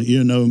 well,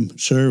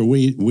 sir,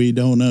 we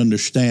don't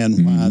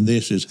understand why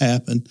this has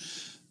happened,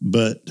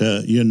 but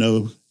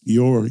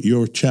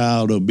your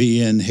child will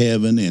be in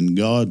heaven and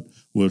God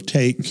will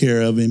take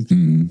care of him.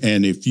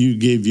 And if you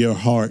give your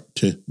heart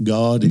to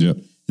God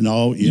and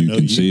all, you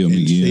can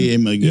see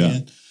him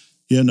again.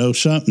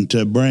 Something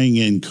to bring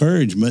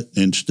encouragement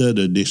instead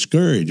of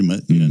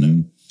discouragement,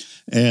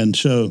 And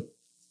so,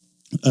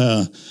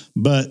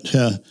 but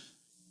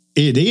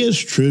it is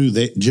true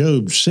that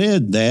Job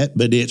said that,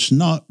 but it's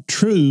not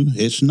true.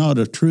 It's not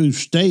a true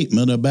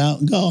statement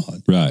about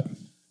God. Right.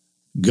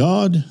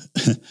 God,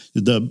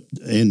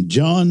 in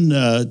John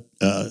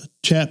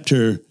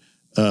chapter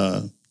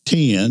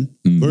 10,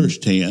 verse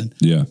 10,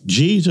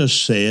 Jesus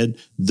said,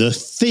 the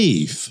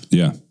thief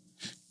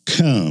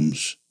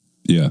comes.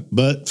 Yeah.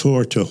 But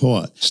to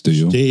what?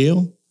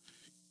 Steal,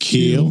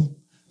 kill,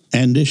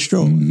 and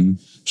destroy.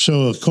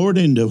 So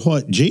according to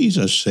what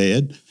Jesus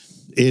said,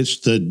 it's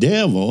the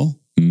devil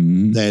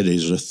that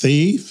is a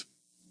thief,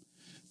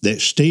 that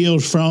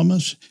steals from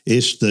us.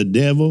 It's the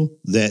devil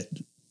that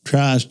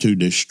tries to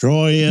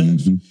destroy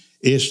us.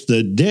 It's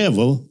the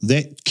devil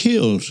that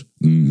kills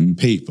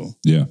people.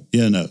 Yeah.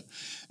 And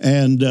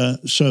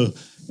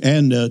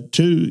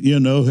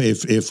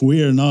if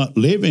we are not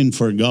living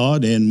for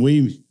God and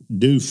we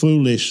do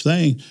foolish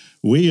things,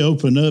 we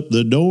open up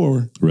the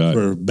door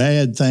for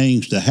bad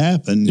things to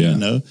happen,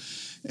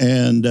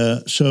 And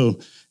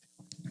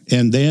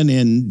and then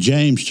in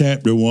James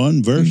chapter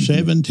 1, verse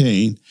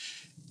 17,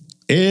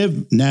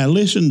 now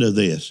listen to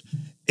this,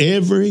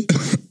 every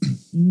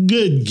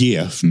good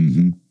gift.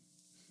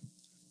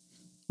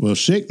 Well,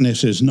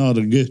 sickness is not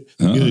a good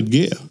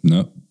gift.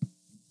 No.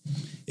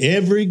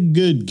 Every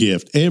good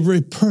gift,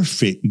 every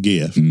perfect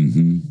gift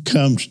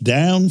comes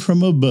down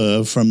from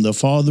above, from the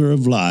Father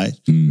of light,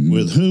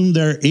 with whom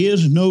there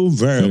is no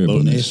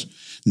variableness,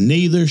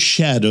 neither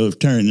shadow of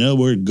turning. In other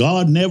words,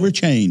 God never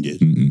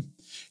changes.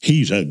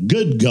 He's a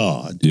good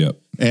God. Yep.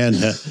 And,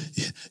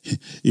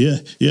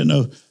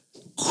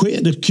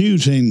 quit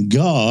accusing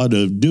God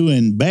of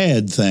doing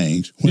bad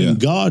things when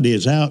God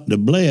is out to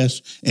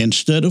bless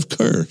instead of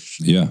curse.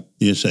 Yeah.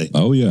 You see?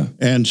 Oh, yeah.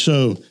 And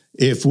so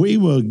if we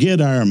will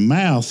get our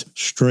mouth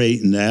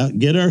straightened out,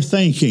 get our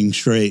thinking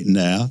straightened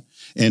out,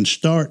 and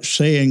start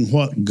saying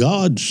what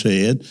God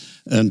said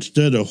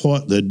instead of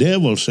what the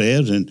devil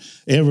says, and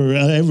every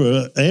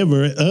other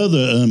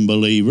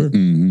unbeliever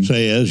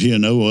says,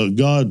 well,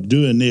 God's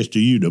doing this to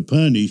you to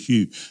punish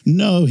you.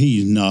 No,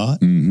 he's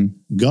not.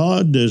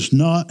 God does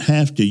not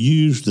have to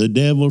use the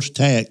devil's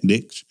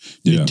tactics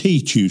to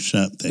teach you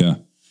something. Yeah.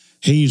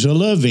 He's a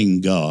loving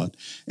God,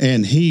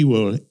 and he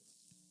will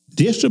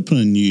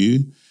discipline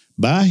you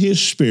by his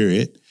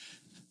Spirit.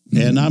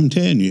 And I'm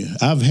telling you,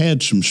 I've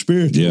had some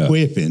spiritual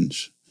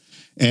whippings,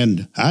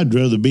 and I'd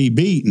rather be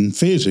beaten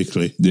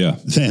physically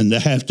than to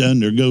have to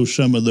undergo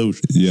some of those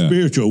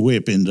spiritual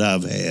whippings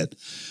I've had.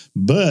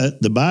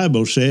 But the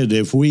Bible said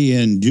if we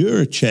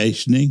endure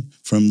chastening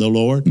from the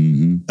Lord,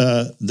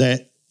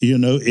 that,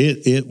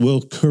 it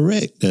will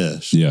correct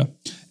us. Yeah.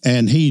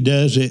 And he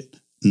does it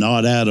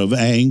not out of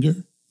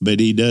anger, but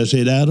he does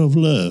it out of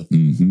love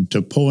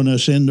to point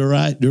us in the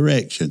right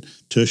direction,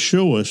 to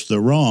show us the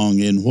wrong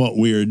in what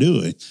we are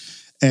doing.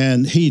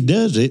 And he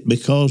does it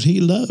because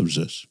he loves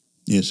us,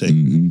 you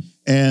see.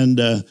 And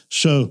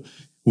so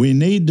we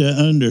need to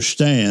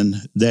understand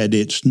that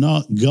it's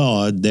not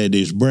God that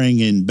is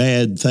bringing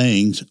bad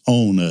things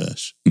on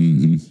us.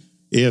 Mm-hmm.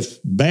 If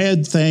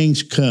bad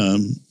things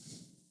come,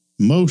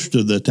 most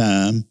of the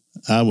time,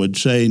 I would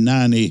say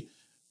 90%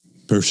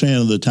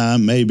 of the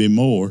time, maybe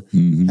more,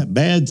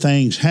 bad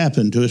things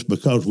happen to us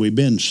because we've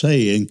been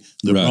saying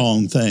the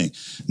wrong thing.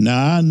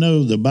 Now, I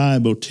know the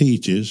Bible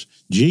teaches,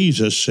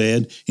 Jesus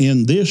said,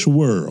 in this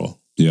world,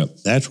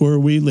 that's where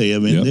we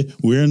live.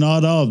 We're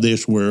not of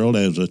this world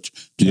as a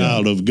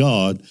child of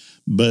God,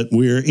 but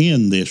we're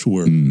in this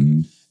world.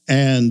 Mm-hmm.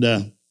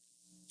 And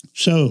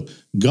so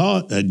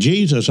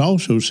Jesus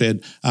also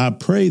said, I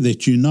pray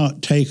that you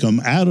not take them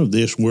out of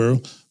this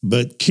world,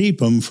 but keep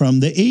them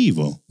from the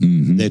evil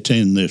that's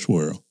in this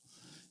world.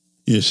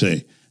 You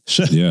see.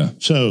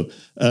 So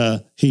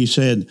he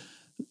said,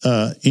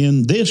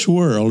 in this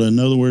world, in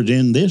other words,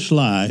 in this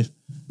life,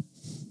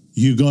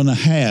 you're going to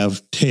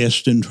have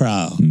test and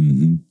trial,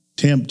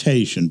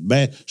 temptation.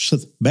 Bad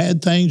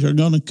things are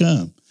going to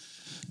come.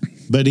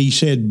 But he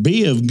said,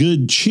 be of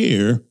good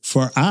cheer,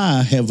 for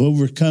I have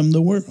overcome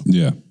the world.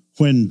 Yeah.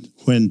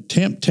 When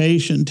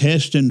temptation,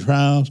 test, and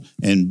trials,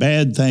 and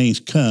bad things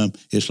come,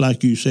 it's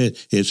like you said,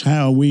 it's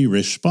how we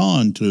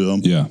respond to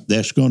them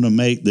that's going to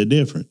make the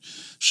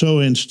difference. So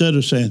instead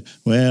of saying,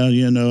 well,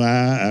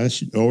 I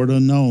ought to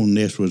known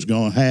this was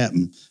going to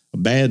happen,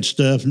 bad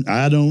stuff,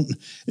 I don't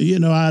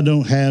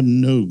have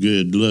no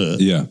good luck.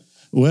 Yeah.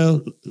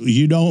 Well,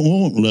 you don't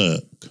want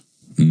luck.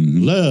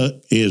 Mm-hmm. Luck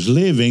is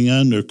living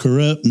under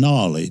corrupt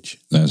knowledge.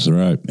 That's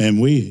right. And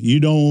you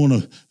don't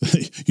want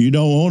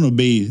to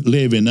be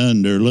living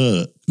under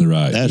luck.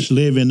 Right. That's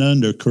living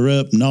under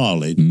corrupt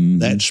knowledge. Mm-hmm.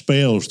 That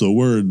spells the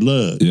word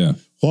luck. Yeah.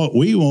 What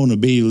we want to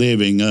be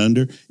living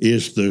under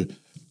is the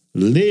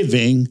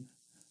living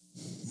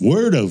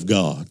Word of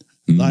God.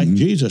 Mm-hmm. Like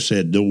Jesus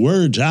said, the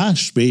words I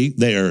speak,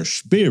 they are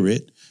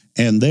spirit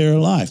and their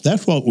life.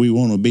 That's what we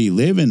want to be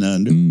living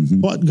under,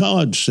 what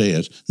God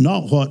says,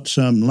 not what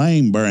some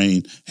lame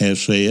brain has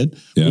said.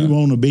 Yeah. We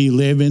want to be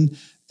living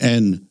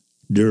and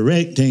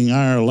directing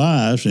our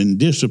lives and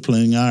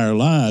disciplining our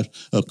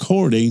lives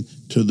according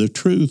to the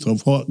truth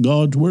of what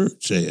God's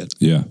Word said.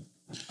 Yeah.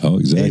 Oh,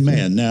 exactly.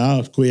 Amen. Now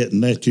I'll quit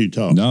and let you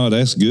talk. No,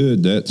 that's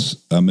good. That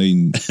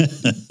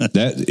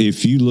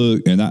if you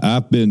look, and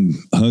I've been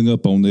hung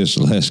up on this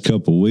the last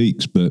couple of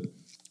weeks, but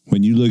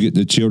when you look at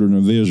the children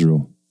of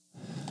Israel,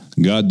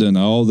 God done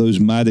all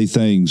those mighty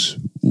things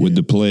with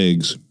the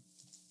plagues,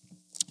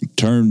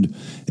 turned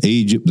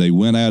Egypt. They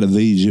went out of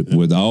Egypt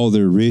with all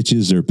their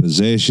riches, their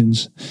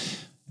possessions,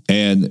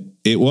 and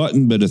it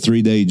wasn't but a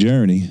 3-day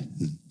journey,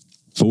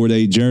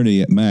 4-day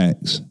journey at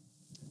max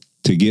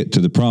to get to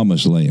the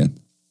promised land.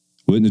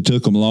 Wouldn't have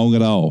took them long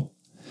at all.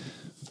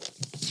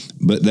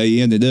 But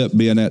they ended up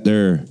being out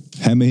there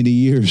how many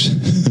years?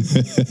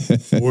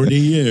 40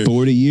 years.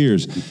 40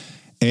 years.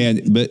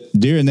 But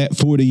during that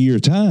 40-year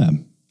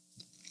time,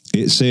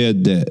 it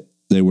said that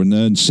there were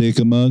none sick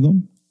among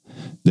them.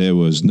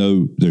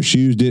 Their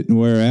shoes didn't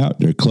wear out.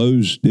 Their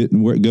clothes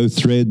didn't go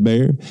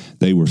threadbare.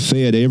 They were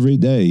fed every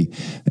day.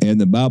 And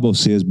the Bible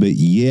says, but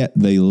yet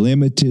they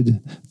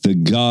limited the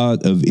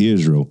God of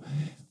Israel.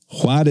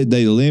 Why did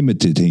they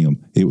limit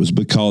him? It was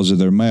because of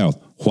their mouth.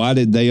 Why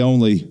did they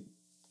only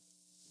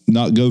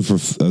not go for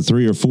a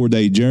 3 or 4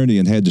 day journey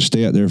and had to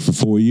stay out there for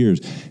 4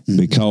 years?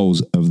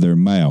 Because of their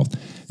mouth.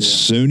 Yeah.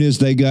 Soon as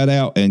they got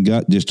out and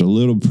got just a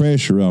little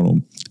pressure on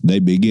them, they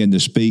began to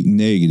speak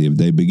negative.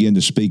 They began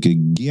to speak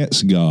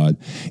against God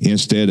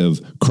instead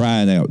of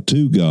crying out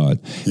to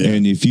God. Yeah.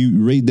 And if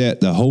you read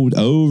that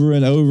over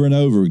and over and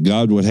over,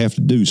 God would have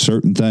to do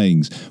certain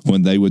things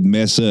when they would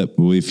mess up.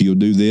 Well, if you'll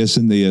do this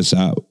and this,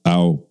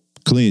 I'll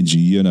cleanse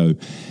you,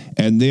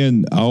 And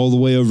then all the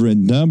way over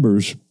in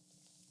Numbers,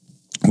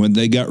 when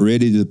they got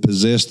ready to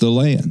possess the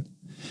land,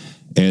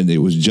 and it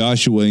was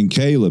Joshua and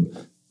Caleb,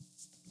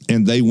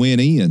 and they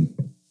went in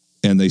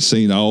and they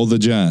seen all the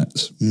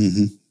giants.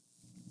 Mm-hmm.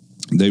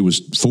 There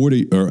was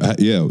 40,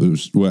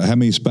 how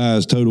many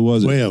spies total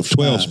was it? 12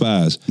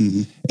 spies.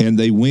 Mm-hmm. And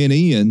they went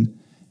in,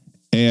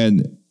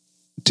 and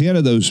 10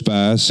 of those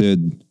spies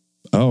said,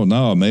 oh,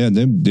 no, man,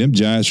 them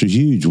giants are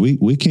huge.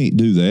 We can't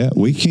do that.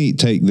 We can't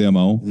take them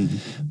on. Mm-hmm.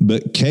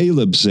 But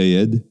Caleb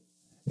said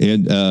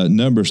in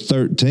Numbers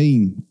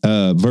 13,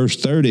 verse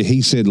 30,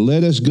 he said,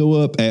 let us go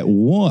up at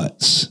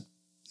once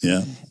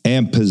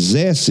and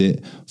possess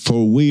it,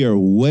 for we are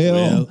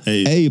well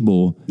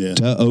able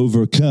to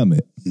overcome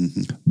it.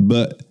 Mm-hmm.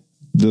 But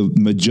the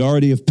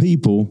majority of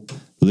people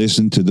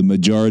listen to the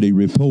majority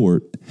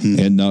report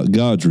and not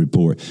God's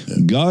report. Yeah.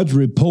 God's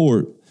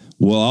report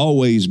will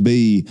always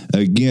be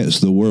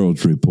against the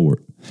world's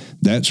report.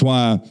 That's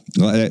why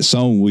that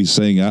song we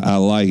sing, I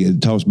like it.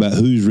 It talks about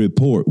whose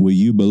report will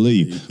you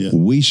believe? Yeah.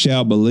 We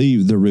shall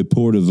believe the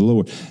report of the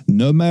Lord.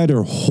 No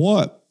matter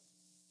what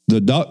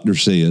the doctor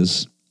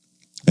says,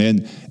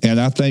 And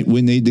I think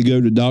we need to go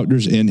to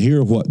doctors and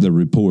hear what the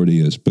report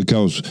is,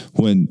 because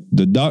when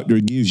the doctor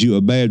gives you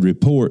a bad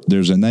report,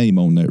 there's a name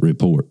on that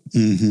report.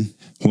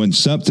 Mm-hmm. When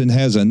something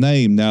has a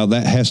name, now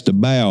that has to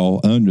bow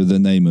under the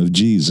name of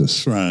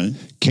Jesus. Right.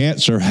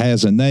 Cancer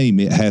has a name,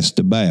 it has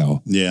to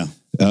bow. Yeah.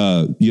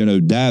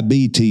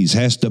 Diabetes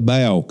has to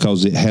bow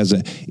because it has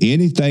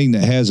anything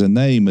that has a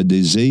name, a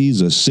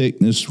disease, a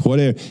sickness,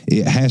 whatever,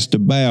 it has to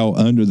bow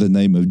under the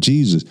name of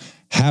Jesus.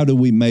 How do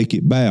we make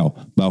it bow?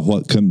 By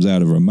what comes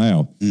out of our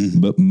mouth. Mm-hmm.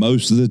 But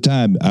most of the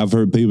time, I've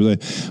heard people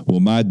say,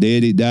 well, my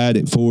daddy died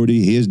at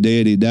 40, his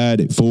daddy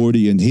died at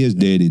 40, and his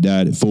daddy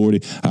died at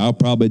 40. I'll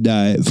probably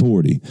die at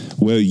 40.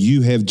 Well,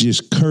 you have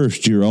just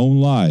cursed your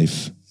own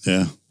life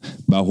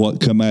by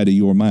what come out of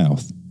your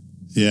mouth.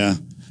 Yeah.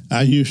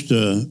 I used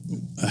to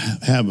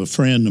have a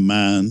friend of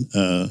mine,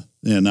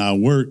 and I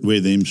worked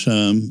with him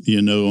some,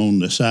 on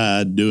the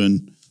side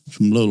doing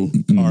some little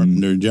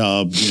carpenter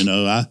jobs.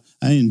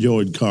 I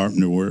enjoyed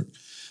carpenter work.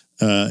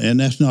 And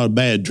that's not a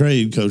bad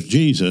trade, because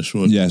Jesus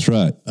was that's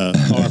right. a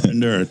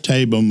carpenter, a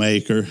table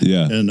maker,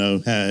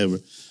 however.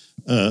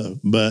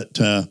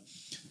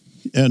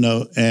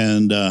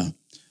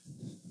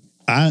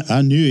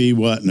 I knew he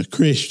wasn't a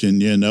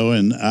Christian,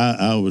 and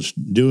I was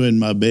doing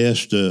my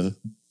best to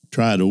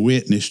try to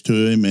witness to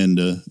him and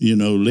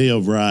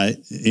live right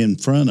in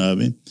front of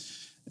him.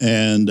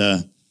 And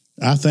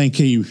I think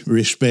he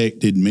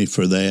respected me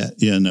for that,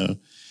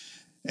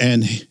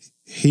 And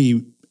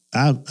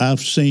I've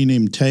seen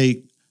him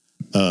take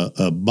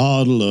a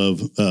bottle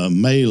of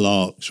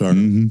Maalox or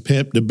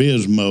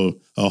Pepto-Bismol,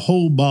 a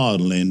whole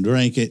bottle, and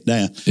drink it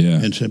down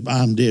and said,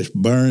 I'm just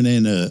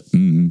burning up.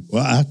 Mm-hmm.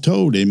 Well, I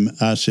told him,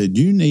 I said,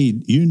 you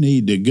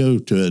need to go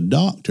to a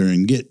doctor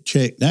and get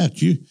checked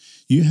out.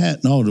 You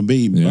hadn't ought to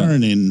be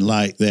burning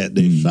like that.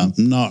 There's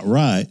something not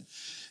right.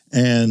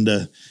 And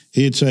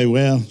he'd say,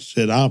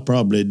 I'll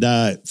probably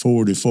die at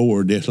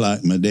 44 just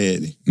like my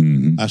daddy.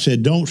 Mm-hmm. I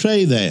said, don't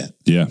say that.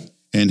 Yeah.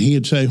 And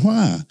he'd say,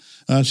 why?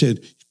 I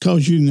said,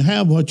 because you can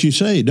have what you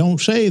say.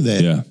 Don't say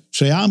that. Yeah.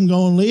 Say, I'm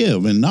going to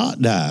live and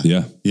not die.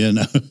 Yeah.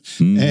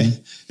 Mm-hmm.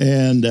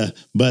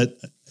 But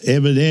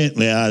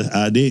evidently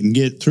I didn't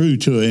get through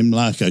to him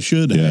like I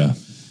should have. Yeah.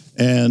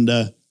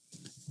 And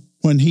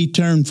when he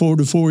turned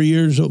 44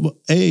 years of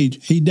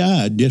age, he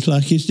died just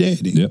like his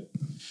daddy. Yep.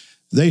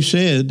 They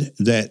said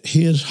that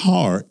his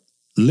heart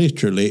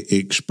literally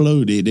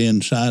exploded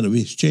inside of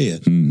his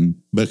chest. Mm-hmm.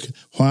 But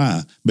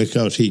why?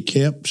 Because he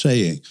kept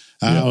saying,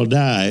 I'll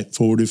die at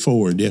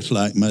 44 just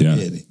like my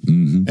daddy.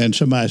 Mm-hmm. And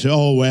somebody said,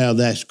 oh, well,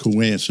 that's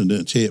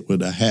coincidence. It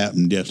would have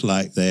happened just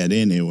like that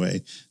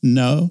anyway.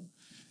 No.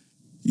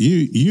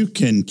 You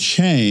can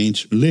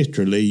change,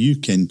 literally, you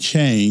can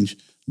change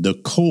the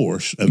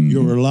course of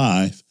your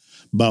life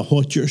by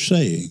what you're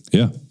saying.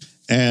 Yeah.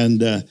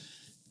 And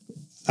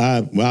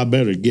I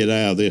better get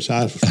out of this.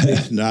 I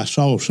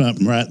saw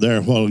something right there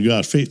a while ago. I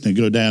was fixing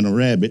to go down a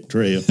rabbit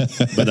trail,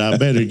 but I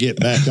better get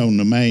back on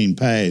the main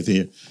path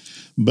here.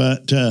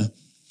 But,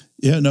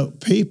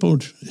 people,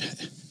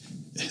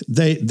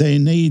 they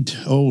need,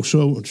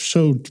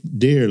 so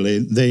dearly,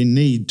 they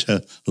need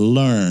to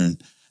learn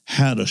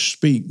how to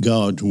speak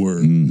God's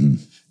word. Mm-hmm.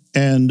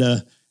 And,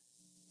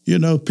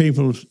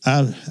 people,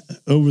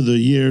 over the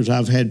years,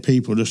 I've had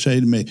people to say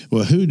to me,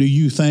 well, who do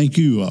you think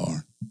you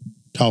are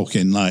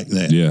talking like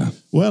that? Yeah.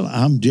 Well,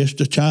 I'm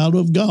just a child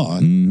of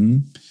God.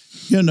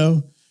 Mm-hmm.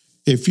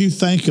 If you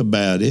think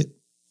about it,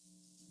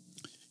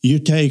 you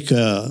take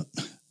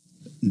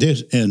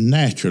this, and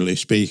naturally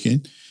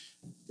speaking,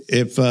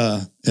 if,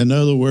 in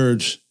other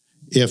words,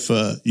 if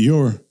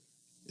your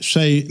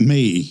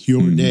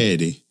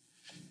daddy,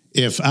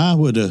 if I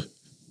would have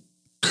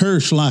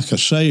cursed like a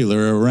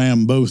sailor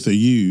around both of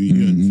you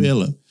and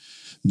Philip,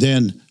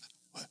 then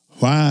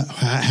why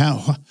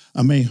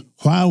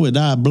would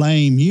I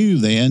blame you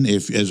then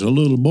if, as a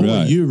little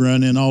boy, you're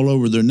running all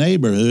over the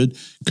neighborhood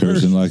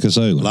cursing like a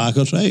sailor? Like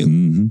a sailor.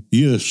 Mm-hmm.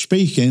 You're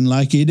speaking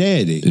like your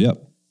daddy.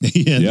 Yep.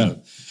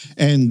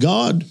 And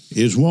God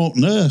is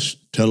wanting us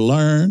to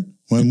learn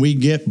when we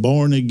get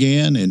born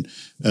again and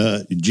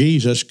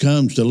Jesus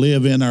comes to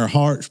live in our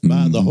hearts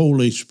by the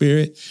Holy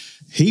Spirit.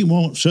 He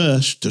wants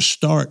us to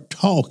start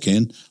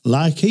talking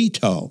like he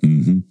talked.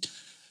 Mm-hmm.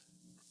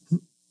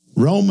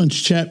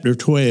 Romans chapter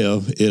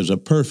 12 is a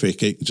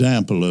perfect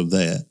example of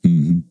that.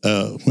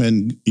 Mm-hmm.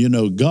 When,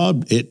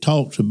 God, it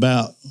talks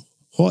about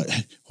what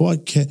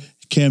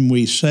can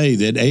we say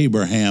that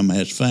Abraham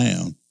has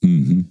found?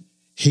 Mm-hmm.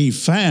 He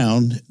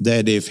found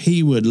that if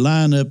he would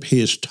line up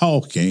his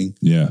talking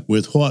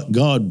with what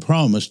God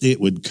promised, it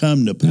would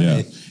come to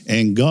pass,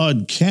 and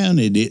God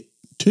counted it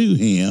to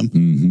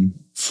him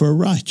for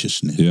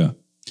righteousness. Yeah.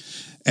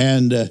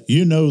 And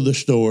the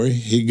story.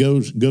 He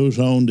goes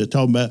on to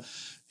talk about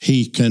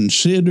he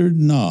considered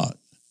not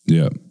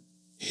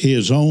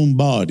his own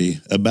body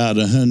about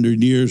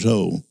 100 years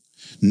old,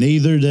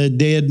 neither the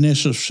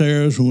deadness of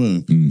Sarah's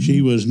womb. Mm-hmm.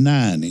 She was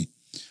 90.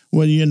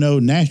 Well,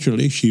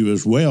 naturally she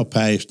was well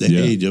past the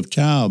age of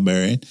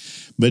childbearing,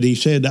 but he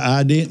said,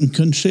 I didn't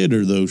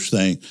consider those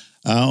things.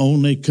 I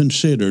only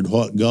considered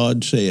what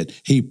God said.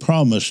 He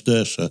promised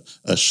us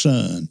a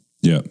son.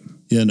 Yeah.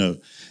 You know,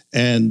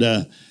 and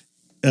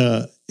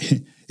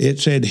it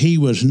said he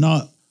was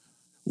not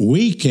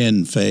weak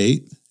in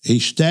faith. He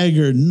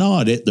staggered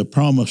not at the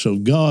promise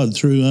of God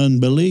through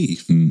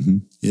unbelief. Mm-hmm.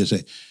 You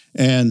see,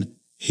 and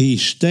he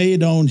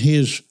stayed on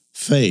his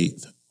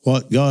faith.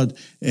 What God,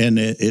 and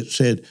it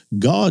said,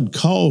 God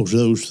calls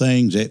those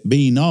things that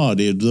be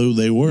not as though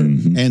they were,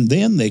 and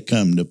then they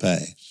come to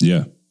pass.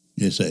 Yeah.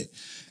 You see,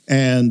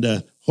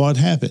 and what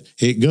happened?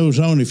 It goes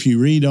on, if you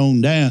read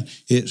on down,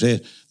 it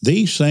says,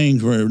 these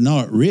things were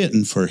not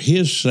written for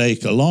his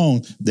sake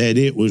alone, that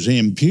it was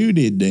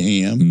imputed to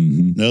him.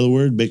 In other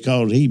words,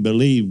 because he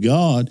believed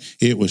God,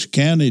 it was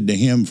counted to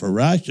him for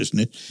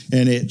righteousness.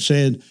 And it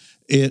said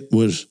it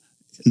was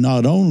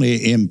not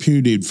only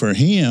imputed for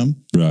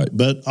him, right,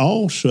 but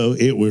also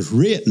it was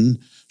written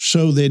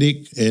so that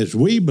it, as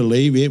we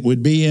believe, it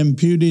would be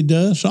imputed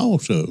to us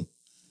also.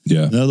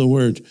 Yeah. In other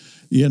words,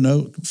 you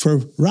know,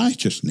 for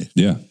righteousness.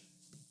 Yeah.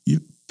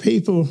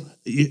 People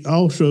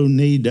also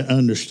need to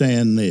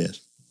understand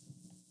this.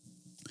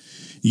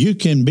 You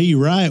can be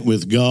right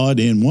with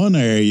God in one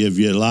area of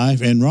your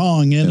life and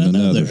wrong in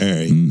another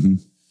area.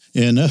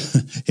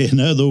 In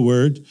other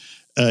words,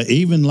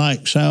 even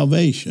like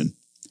salvation,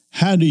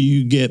 how do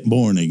you get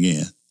born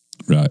again?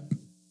 Right.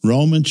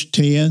 Romans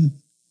 10,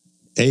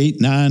 8,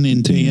 9,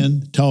 and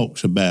 10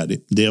 talks about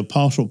it. The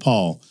Apostle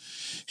Paul,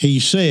 he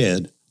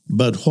said,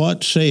 but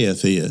what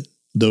saith it?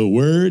 The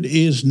word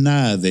is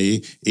nigh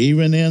thee,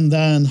 even in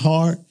thine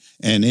heart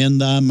and in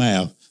thy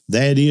mouth.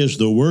 That is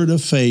the word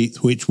of faith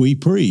which we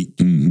preach.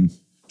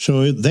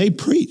 So they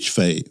preach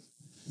faith.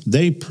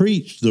 They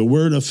preach the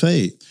word of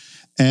faith.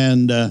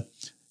 And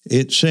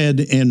it said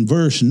in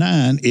verse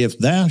 9, if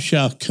thou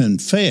shalt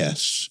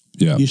confess,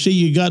 you see,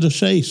 you got to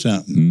say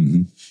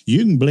something. You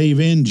can believe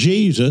in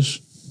Jesus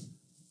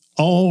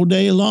all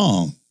day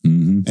long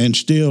and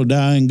still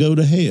die and go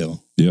to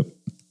hell. Yep.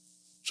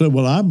 So,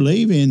 well, I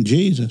believe in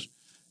Jesus.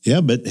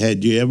 Yeah, but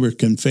had you ever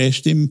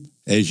confessed him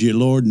as your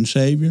Lord and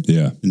Savior?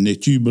 Yeah. And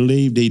that you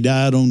believed he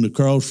died on the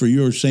cross for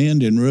your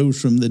sins and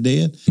rose from the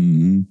dead?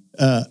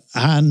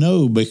 I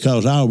know,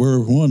 because I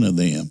were one of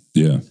them.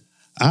 Yeah.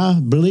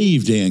 I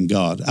believed in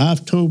God.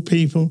 I've told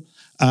people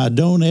I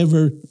don't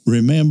ever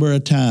remember a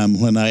time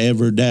when I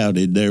ever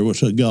doubted there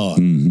was a God.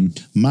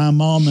 My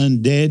mom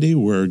and daddy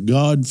were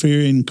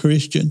God-fearing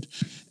Christians,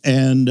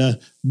 and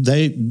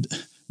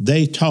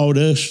they taught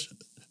us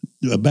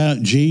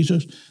about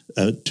Jesus.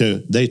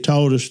 They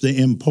taught us the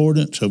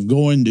importance of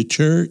going to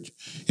church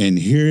and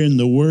hearing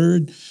the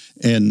word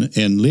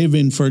and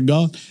living for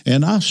God.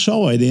 And I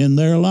saw it in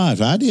their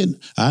life. I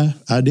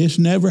just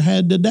never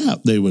had to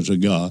doubt there was a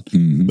God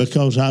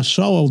because I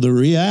saw the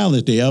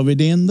reality of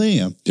it in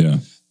them. Yeah.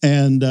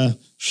 And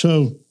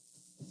so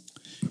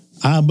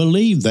I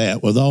believe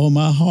that with all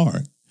my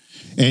heart.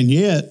 And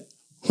yet,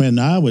 when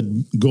I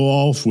would go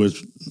off with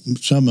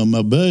some of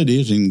my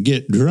buddies and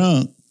get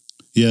drunk,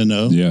 you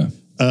know,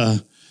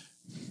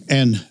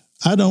 and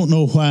I don't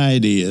know why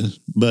it is,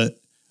 but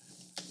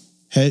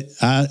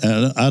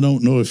I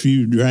don't know if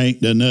you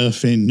drank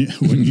enough when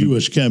you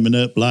was coming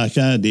up like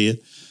I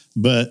did,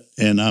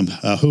 and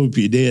I hope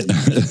you didn't.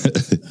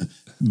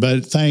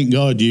 But thank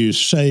God you're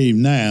saved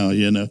now,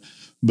 you know.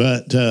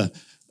 But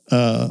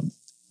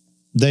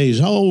there's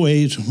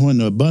always,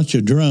 when a bunch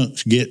of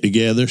drunks get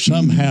together,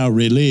 somehow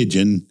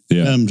religion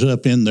comes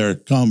up in their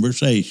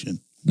conversation,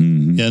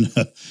 you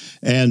know,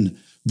 and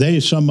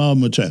some of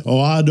them would say, "Oh,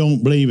 I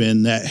don't believe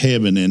in that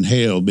heaven and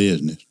hell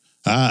business.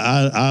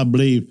 I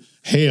believe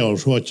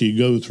hell's what you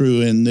go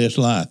through in this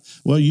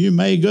life." Well, you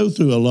may go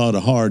through a lot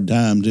of hard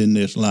times in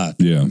this life,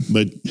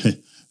 but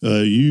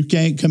you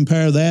can't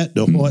compare that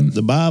to what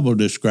the Bible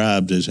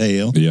describes as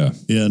hell.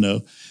 You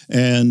know.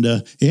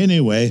 And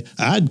anyway,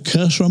 I'd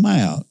cuss them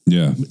out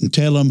and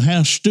tell them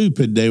how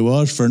stupid they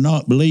was for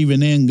not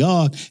believing in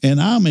God,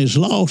 and I'm as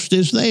lost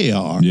as they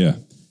are.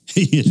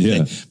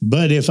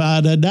 But if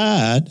I'd have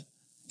died,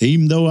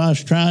 even though I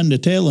was trying to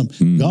tell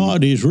them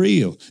God is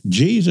real,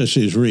 Jesus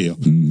is real,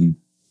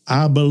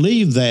 I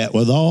believe that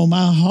with all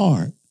my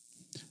heart.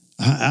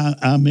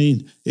 I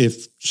mean,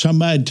 if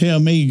somebody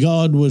tell me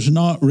God was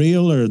not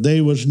real or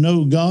there was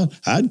no God,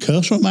 I'd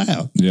cuss them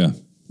out.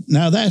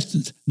 Now,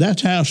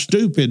 that's how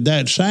stupid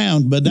that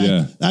sounds, but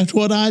that's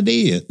what I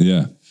did.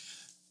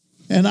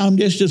 And I'm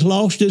just as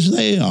lost as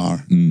they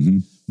are.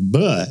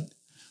 But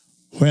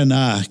when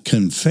I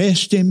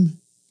confessed him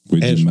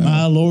as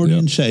my Lord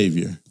and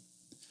Savior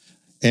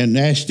and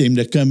asked him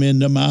to come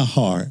into my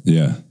heart,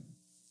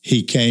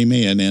 he came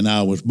in and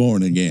I was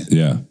born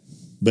again.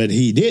 But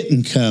he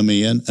didn't come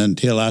in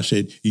until I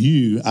said,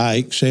 I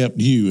accept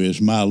you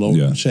as my Lord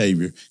and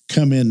Savior.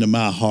 Come into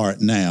my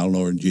heart now,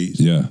 Lord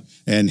Jesus.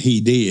 And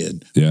he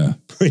did.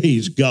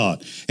 Praise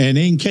God. And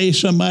in case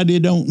somebody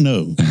don't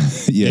know,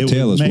 yeah,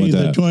 tell us May what the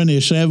that.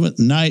 27th,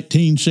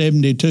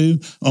 1972,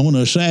 on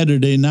a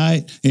Saturday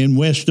night in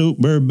West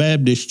Oakburg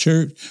Baptist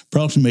Church,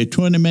 approximately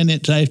 20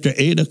 minutes after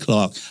 8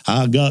 o'clock,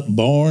 I got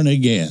born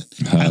again.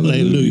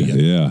 Hallelujah.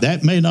 Yeah.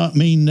 That may not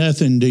mean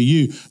nothing to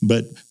you,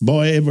 but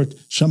boy,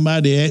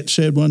 somebody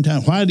said one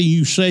time, why do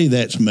you say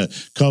that?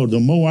 Because the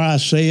more I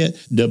say it,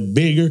 the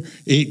bigger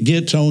it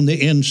gets on the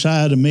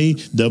inside of me,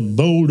 the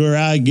bolder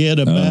I get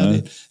about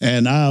it,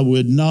 and I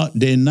would not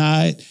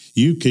deny it.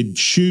 You could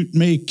shoot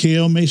me,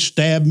 kill me,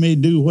 stab me,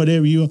 do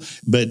whatever you want,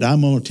 but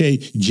I'm going to tell you,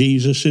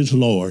 Jesus is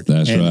Lord.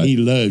 That's and right. He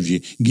loves you.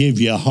 Give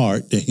your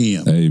heart to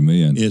Him.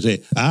 Amen.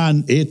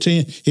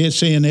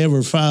 It's in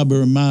every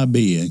fiber of my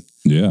being.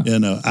 Yeah. You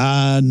know,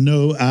 I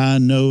know.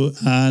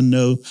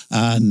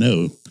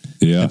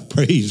 Yeah.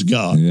 Praise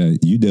God. Yeah,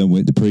 you done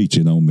went to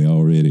preaching on me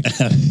already.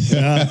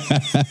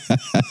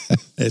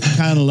 It's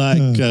kind of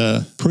like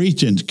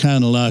preaching's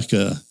kind of like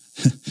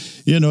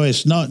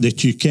it's not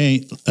that you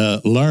can't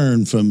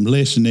learn from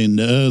listening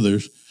to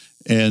others,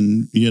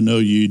 and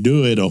you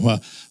do it a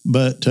while.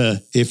 But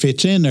if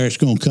it's in there, it's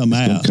going to come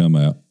out. It's going to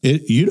come out.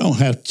 You don't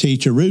have to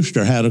teach a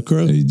rooster how to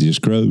crow. He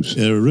just crows.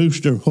 A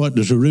rooster, what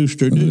does a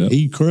rooster do? Yep.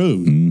 He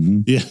crows.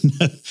 Mm-hmm. Yeah,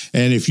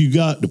 and if you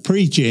got the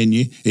preach in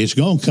you, it's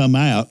going to come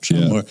out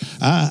somewhere.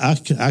 Yeah.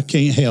 I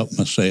can't help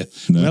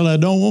myself. No. Well, I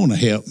don't want to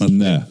help myself.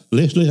 No.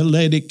 Let's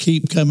let it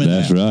keep coming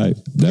out. That's right.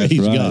 That's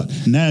Praise right. God.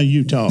 Now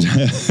you talk.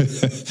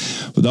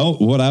 The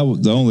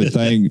only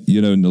thing,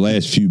 in the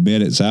last few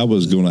minutes I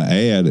was going to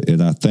add,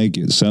 and I think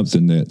it's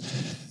something that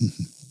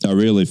I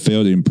really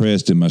felt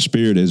impressed in my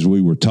spirit as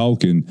we were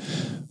talking,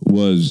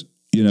 was,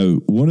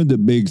 one of the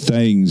big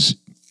things,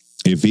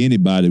 if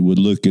anybody would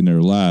look in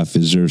their life,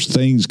 is there's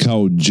things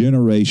called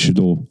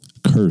generational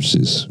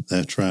curses.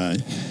 That's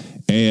right.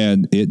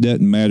 And it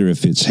doesn't matter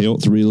if it's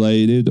health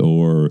related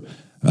or,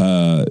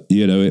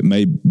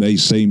 it may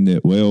seem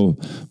that, well,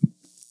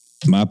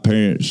 my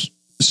parents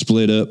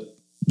split up,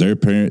 their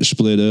parents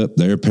split up,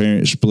 their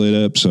parents split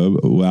up. So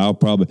I'll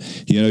probably,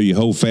 your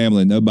whole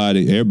family,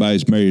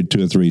 everybody's married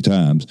 2 or 3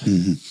 times.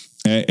 Mm-hmm.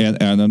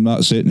 And I'm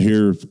not sitting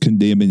here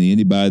condemning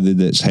anybody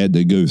that's had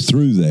to go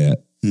through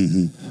that.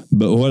 Mm-hmm.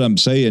 But what I'm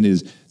saying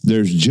is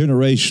there's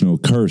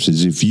generational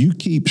curses. If you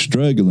keep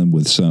struggling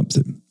with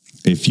something,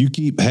 if you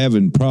keep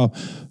having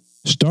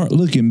start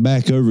looking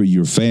back over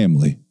your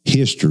family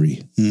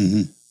history.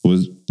 Mm-hmm.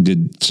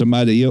 Did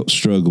somebody else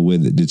struggle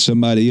with it? Did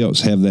somebody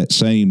else have that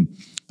same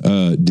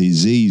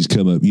disease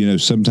come up?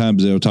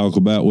 Sometimes they'll talk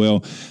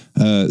about,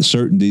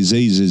 certain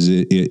diseases,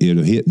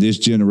 it'll hit this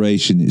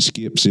generation, it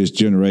skips this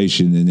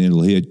generation, and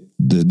it'll hit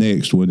the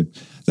next one.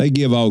 They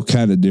give all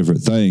kind of different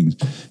things.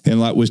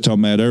 And like we was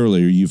talking about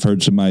earlier, you've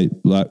heard somebody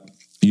like,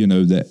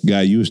 that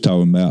guy you was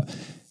talking about,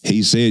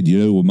 he said,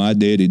 my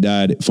daddy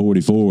died at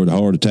 44 with a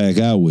heart attack,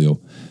 I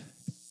will.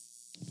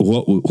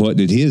 What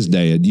did his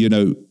dad?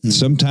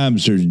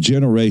 Sometimes there's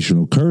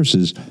generational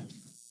curses,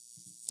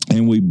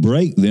 and we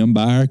break them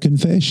by our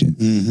confession,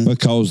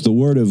 because the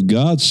Word of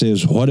God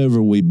says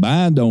whatever we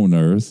bind on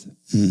earth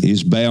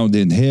is bound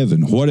in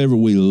heaven. Whatever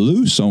we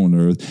loose on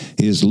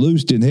earth is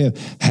loosed in heaven.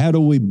 How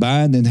do we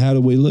bind and how do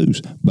we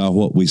loose? By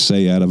what we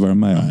say out of our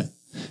mouth. Right.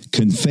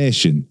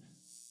 Confession.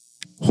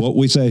 What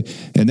we say.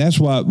 And that's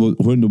why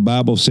when the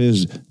Bible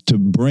says to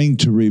bring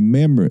to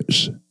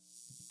remembrance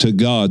to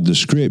God the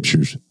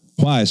Scriptures,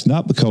 why? It's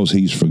not because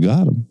He's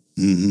forgot them.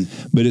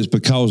 Mm-hmm. But it's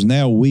because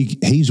now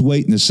He's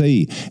waiting to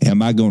see,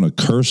 am I going to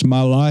curse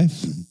my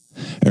life,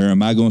 or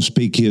am I going to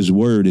speak His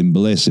word and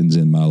blessings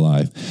in my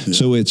life? Yeah.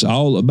 So it's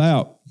all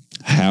about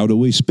how do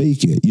we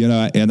speak it?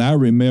 And I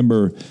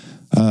remember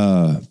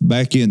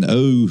back in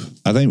I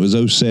think it was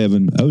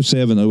 07,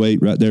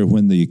 08, right there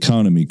when the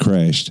economy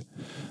crashed.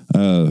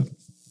 I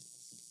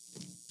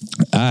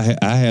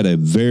had a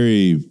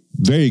very,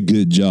 very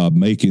good job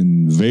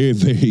making very,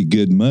 very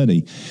good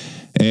money.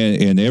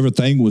 And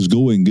everything was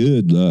going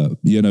good,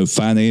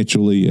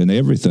 financially and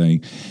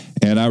everything.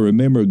 And I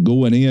remember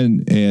going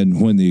in,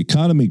 and when the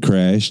economy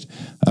crashed,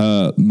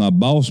 my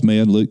boss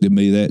man looked at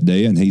me that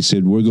day and he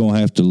said, we're going to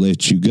have to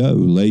let you go,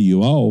 lay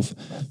you off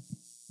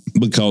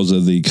because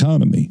of the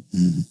economy.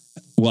 Mm-hmm.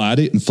 Well, I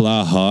didn't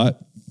fly hot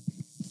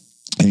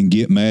and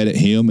get mad at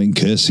him and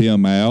cuss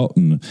him out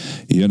and,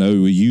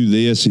 you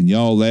this and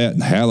y'all that,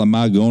 and how am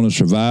I going to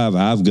survive?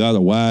 I've got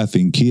a wife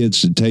and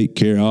kids to take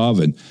care of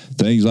and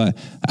things like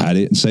that. I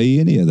didn't say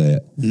any of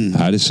that.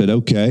 I just said,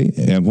 okay.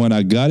 And when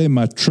I got in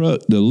my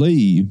truck to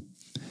leave,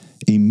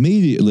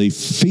 immediately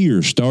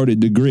fear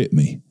started to grip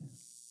me.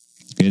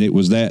 And it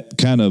was that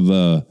kind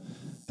of,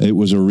 it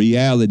was a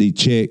reality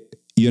check,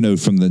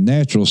 from the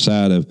natural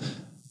side of,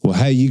 well,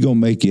 how you going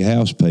to make your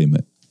house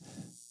payment?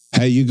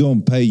 How you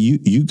going to pay?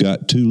 You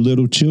got 2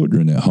 little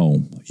children at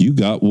home. You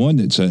got one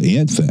that's an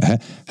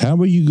infant. How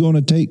are you going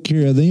to take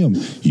care of them?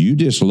 You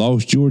just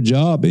lost your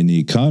job and the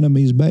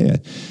economy's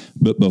bad.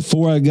 But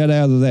before I got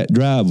out of that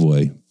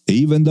driveway,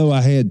 even though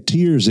I had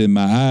tears in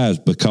my eyes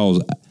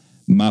because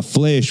my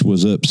flesh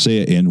was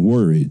upset and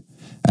worried,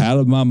 out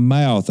of my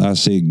mouth I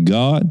said,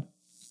 God,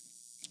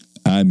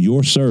 I'm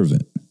your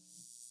servant.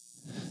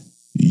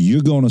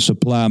 you're going to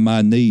supply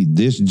my need.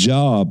 This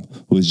job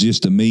was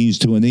just a means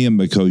to an end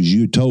because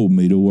you told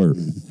me to work.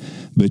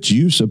 But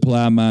you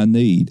supply my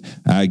need.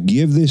 I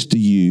give this to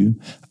you.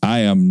 I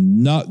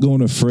am not going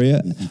to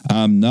fret.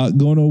 I'm not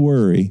going to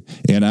worry.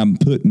 And I'm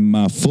putting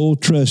my full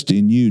trust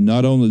in you,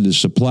 not only to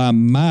supply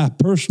my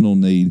personal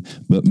need,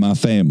 but my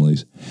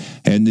family's.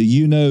 And do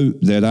you know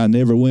that I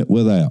never went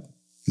without?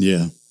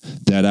 Yeah.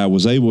 That I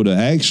was able to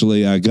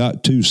I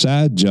got 2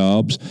 side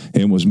jobs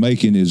and was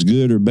making as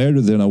good or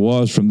better than I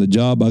was from the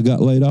job I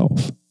got laid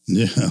off.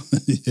 Yeah.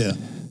 Yeah.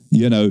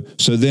 You know,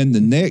 so then the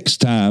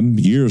next time,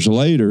 years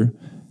later,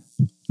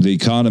 the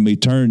economy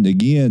turned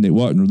again. It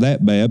wasn't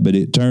that bad, but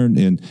it turned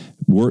and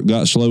work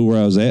got slow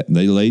where I was at, and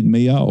they laid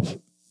me off.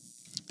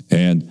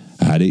 And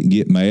I didn't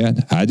get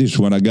mad.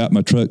 When I got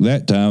my truck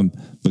that time,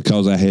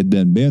 because I had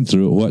been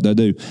through it, what did I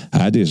do?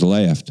 I just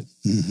laughed.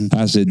 Mm-hmm.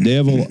 I said,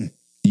 devil,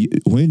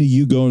 when are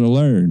you going to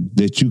learn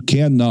that you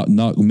cannot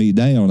knock me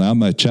down?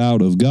 I'm a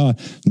child of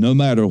God. No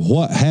matter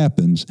what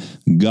happens,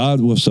 God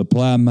will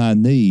supply my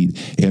need.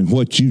 And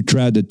what you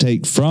tried to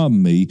take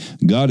from me,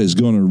 God is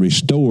going to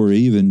restore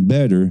even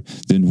better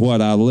than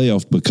what I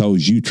left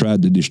because you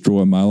tried to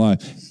destroy my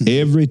life.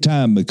 Every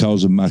time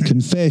because of my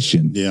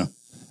confession. Yeah.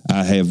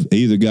 I have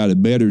either got a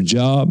better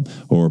job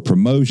or a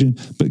promotion,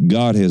 but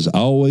God has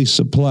always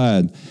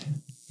supplied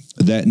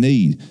that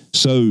need.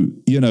 So,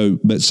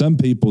 but some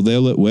people, they're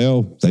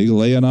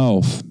laying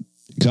off.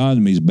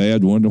 Economy's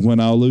bad. Wonder when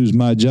I'll lose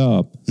my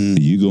job.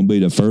 You're going to be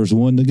the first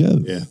one to go.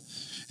 Yeah.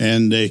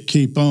 And they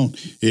keep on.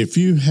 If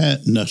you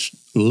hadn't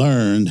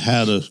learned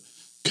how to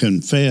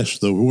confess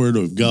the word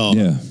of God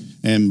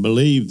and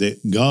believe that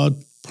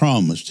God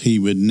promised he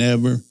would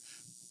never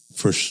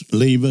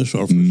leave us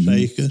or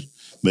forsake us,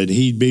 but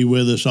he'd be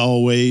with us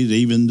always,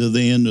 even to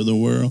the end of the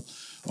world,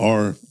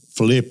 or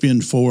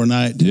Philippians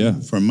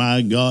 4:19, for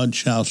my God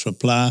shall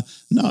supply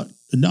not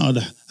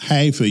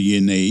half of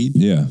your need,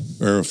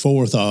 or a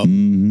fourth of,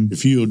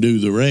 if you'll do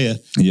the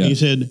rest. He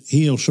said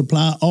he'll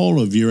supply all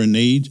of your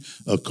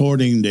needs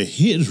according to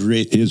his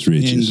riches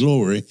in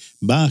glory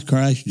by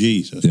Christ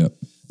Jesus.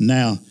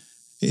 Now,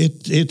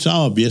 it's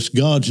obvious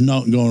God's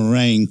not going to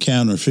rain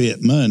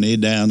counterfeit money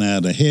down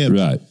out of heaven.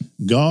 Right.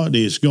 God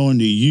is going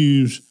to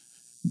use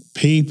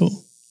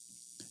people.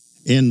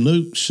 In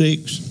Luke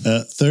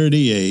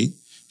 6:38,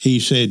 he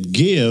said,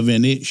 give,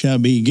 and it shall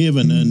be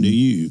given unto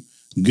you.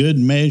 Good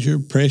measure,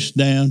 pressed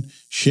down,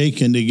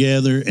 shaken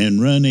together,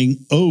 and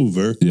running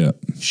over,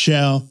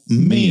 shall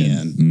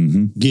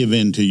men give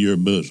into your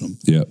bosom.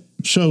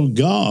 So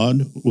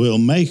God will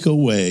make a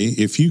way.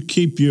 If you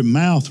keep your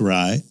mouth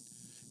right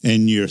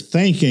and you're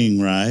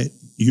thinking right,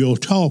 you'll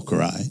talk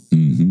right.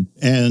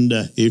 And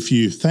if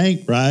you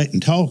think right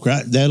and talk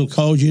right, that'll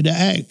cause you to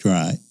act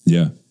right.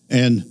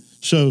 And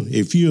so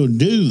if you'll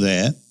do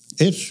that,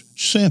 it's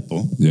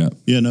simple.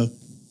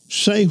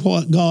 Say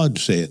what God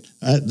said.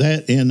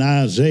 That in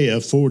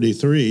Isaiah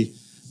 43,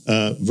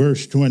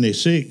 verse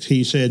 26,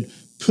 he said,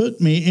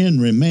 put me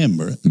in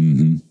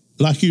remembrance.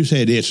 Like you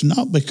said, it's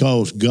not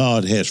because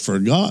God has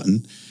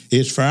forgotten.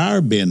 It's for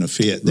our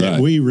benefit that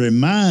we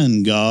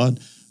remind God,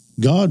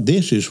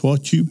 this is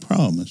what you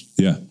promised.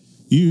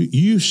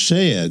 You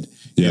said,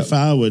 if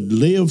I would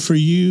live for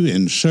you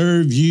and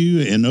serve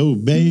you and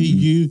obey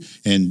you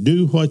and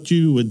do what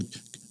you would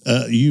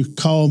you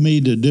call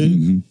me to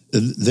do,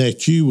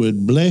 that you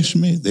would bless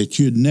me, that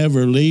you'd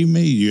never leave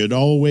me, you'd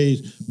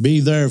always be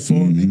there for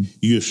me,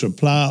 you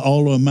supply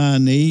all of my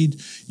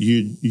needs,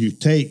 you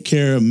take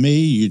care of me,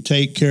 you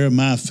take care of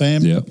my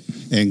family,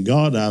 and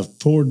God, I've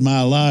poured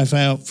my life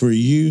out for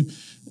you.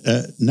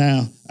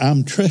 Now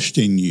I'm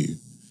trusting you.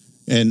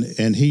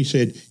 And he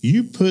said,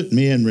 you put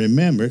me in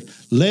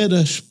remembrance, let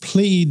us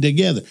plead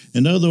together.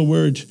 In other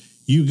words,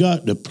 you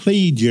got to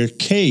plead your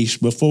case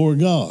before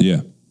God.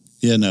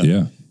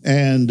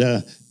 And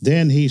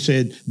then he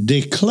said,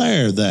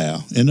 declare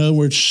thou. In other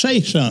words,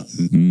 say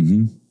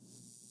something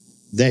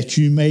that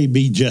you may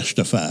be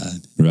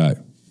justified.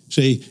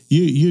 See,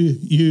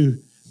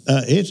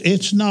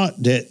 it's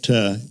not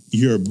that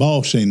you're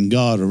bossing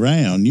God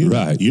around.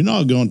 You're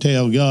not going to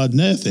tell God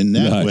nothing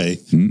that way.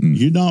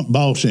 You're not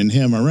bossing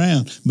him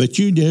around, but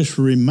you just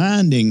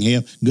reminding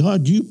him,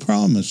 God, you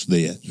promised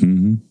this.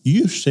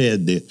 You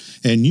said this,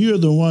 and you're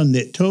the one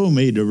that told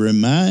me to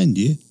remind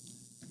you.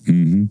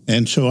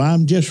 And so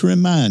I'm just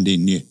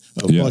reminding you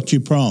of what you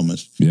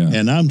promised.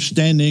 And I'm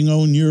standing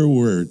on your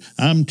word.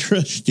 I'm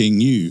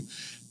trusting you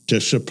to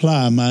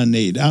supply my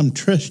need. I'm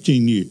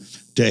trusting you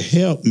to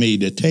help me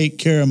to take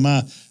care of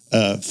my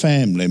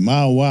family,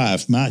 my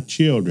wife, my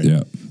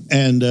children.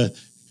 And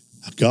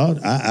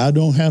God, I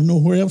don't have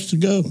nowhere else to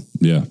go.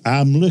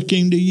 I'm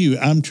looking to you.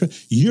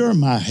 You're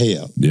my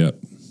help.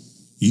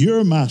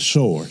 You're my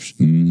source.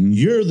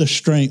 You're the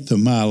strength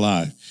of my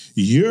life.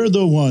 You're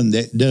the one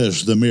that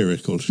does the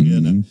miracles,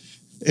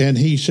 And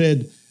he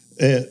said,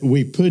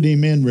 we put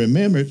him in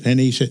remembrance, and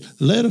he said,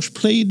 let us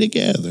plead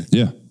together.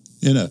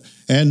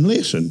 And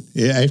listen,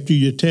 after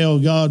you tell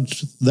God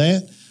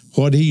that,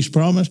 what he's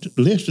promised,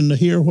 listen to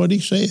hear what he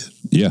says.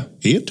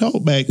 He'll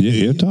talk back to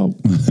you. He'll talk.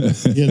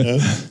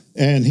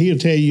 and he'll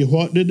tell you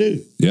what to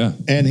do. Yeah.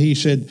 And he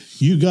said,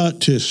 you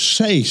got to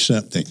say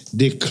something,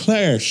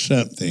 declare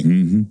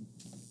something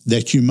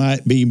that you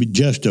might be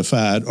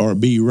justified or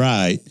be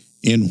right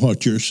in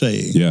what you're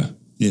saying. Yeah.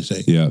 You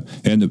see? Yeah.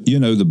 And,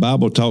 the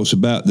Bible talks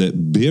about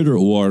that bitter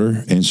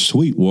water and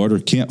sweet water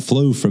can't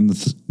flow from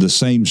the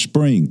same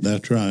spring.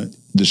 That's right.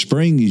 The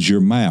spring is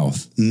your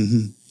mouth.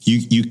 Mm-hmm.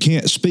 You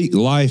can't speak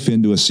life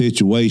into a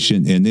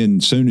situation, and then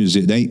as soon as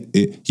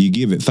you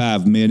give it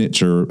 5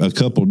 minutes or a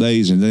couple of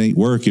days and it ain't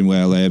working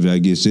well, I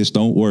guess this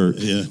don't work.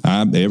 Yeah.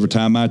 Every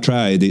time I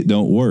try it, it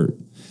don't work.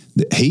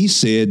 He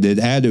said that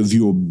out of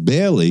your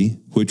belly,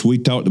 which we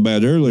talked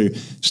about earlier,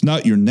 it's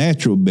not your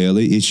natural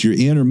belly, it's your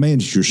inner man,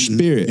 it's your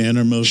spirit,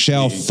 innermost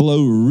shall being.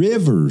 flow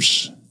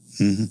rivers.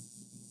 Mm-hmm.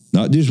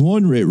 Not just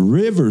one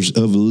rivers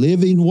of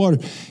living water.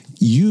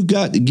 You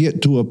got to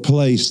get to a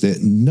place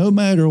that no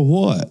matter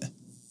what,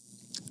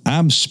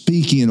 I'm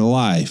speaking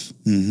life,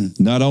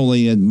 not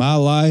only in my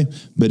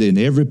life, but in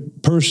every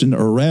person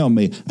around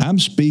me. I'm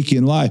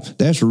speaking life.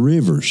 That's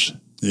rivers.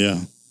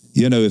 Yeah.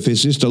 If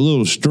it's just a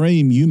little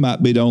stream, you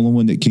might be the only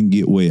one that can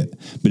get wet.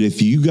 But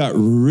if you got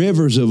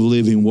rivers of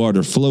living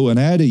water flowing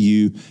out of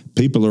you,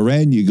 people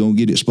around you going to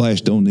get it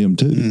splashed on them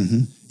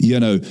too.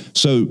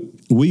 So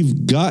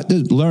we've got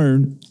to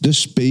learn to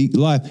speak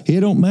life. It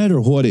don't matter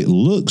what it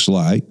looks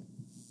like.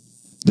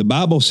 The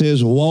Bible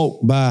says walk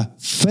by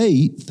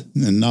faith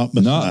and not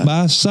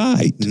by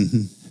sight.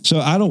 Mm-hmm. So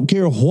I don't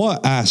care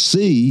what I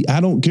see. I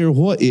don't care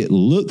what it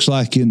looks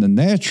like in the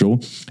natural.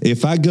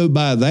 If I go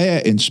by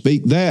that and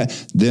speak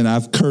that, then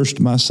I've cursed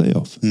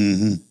myself.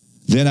 Mm-hmm.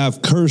 Then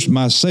I've cursed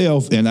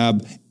myself, and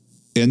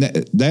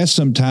that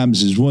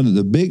sometimes is one of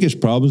the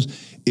biggest problems.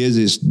 Is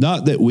it's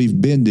not that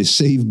we've been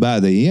deceived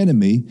by the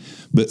enemy,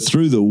 but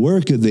through the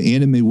work of the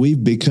enemy,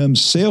 we've become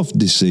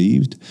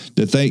self-deceived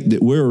to think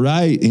that we're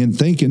right in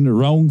thinking the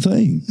wrong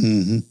thing.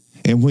 Mm-hmm.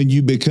 And when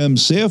you become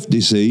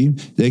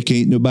self-deceived, they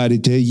can't nobody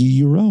tell you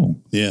you're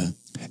wrong. Yeah.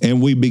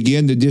 And we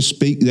begin to just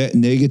speak that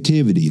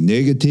negativity,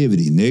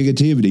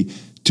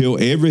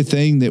 till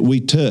everything that we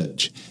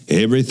touch,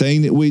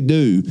 everything that we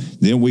do,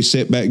 then we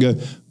sit back and go,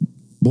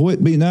 boy,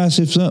 it'd be nice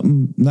if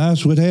something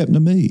nice would happen to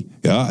me.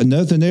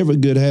 Nothing ever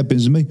good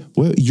happens to me.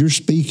 Well, you're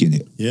speaking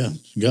it. Yeah.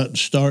 You got to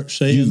start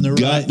saying the right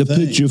thing. You've got to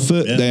put your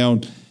foot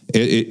down.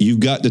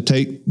 You've got to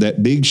take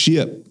that big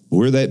ship.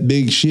 We're that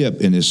big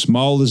ship, and as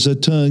small as a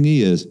tongue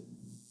is,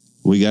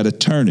 we got to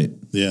turn it.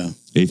 Yeah.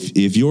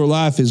 If your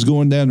life is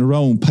going down the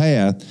wrong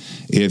path,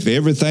 if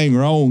everything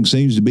wrong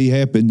seems to be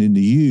happening to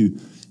you,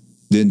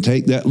 then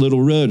take that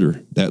little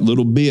rudder, that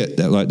little bit,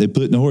 that like they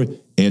put in the horse,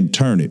 and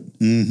turn it.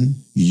 Mm-hmm.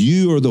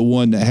 You are the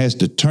one that has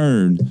to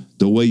turn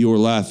the way your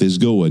life is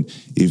going.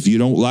 If you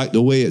don't like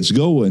the way it's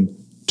going,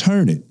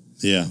 turn it.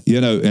 Yeah.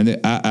 And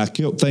I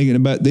kept thinking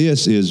about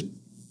this is,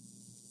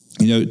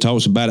 it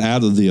talks about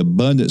out of the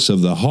abundance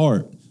of the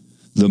heart,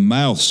 the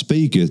mouth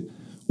speaketh.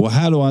 Well,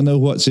 how do I know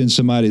what's in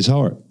somebody's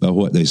heart? By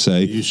what they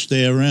say. You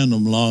stay around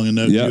them long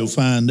enough, you'll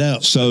find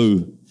out.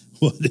 So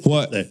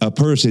what a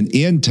person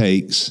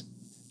intakes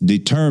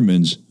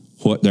determines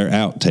what their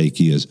outtake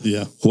is.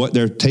 Yeah. What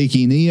they're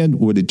taking in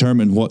will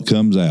determine what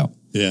comes out.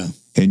 Yeah.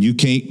 And you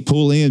can't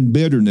pull in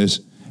bitterness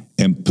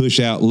and push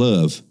out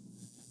love,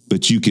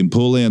 but you can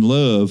pull in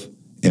love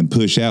and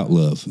push out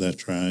love.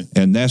 That's right.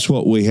 And that's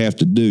what we have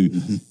to do.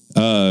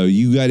 Mm-hmm.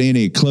 You got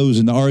any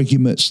closing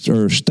arguments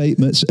or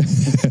statements?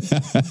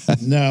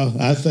 No,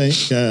 I think,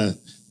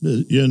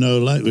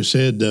 like we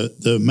said,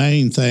 the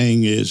main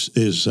thing is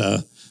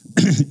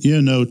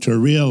to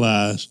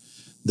realize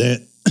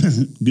that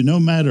no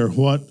matter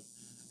what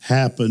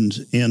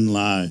happens in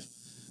life,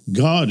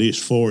 God is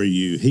for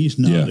you. He's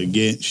not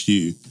against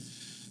you.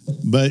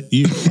 But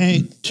you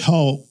can't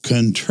talk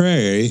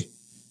contrary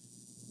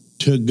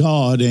to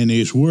God and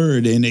His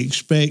Word and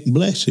expect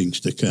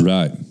blessings to come.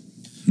 Right.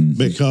 Mm-hmm.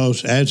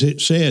 Because as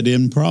it said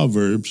in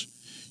Proverbs,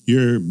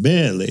 your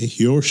belly,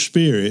 your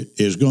spirit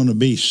is going to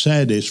be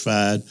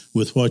satisfied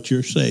with what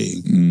you're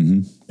saying.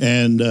 Mm-hmm.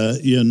 And,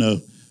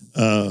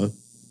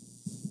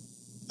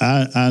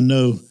 I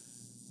know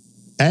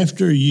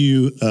after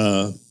you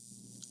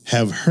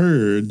have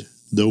heard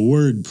the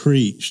word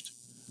preached,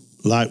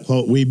 like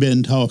what we've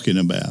been talking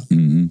about,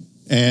 mm-hmm.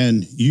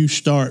 and you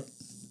start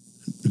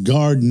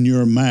guarding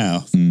your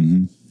mouth.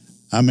 Mm-hmm.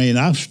 I mean,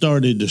 I've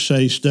started to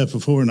say stuff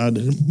before, and I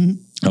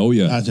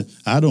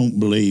don't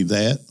believe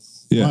that.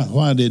 Yeah.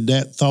 Why did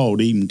that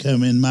thought even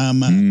come in my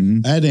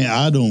mind? Mm-hmm.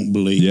 I don't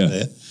believe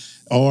that.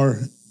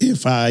 Or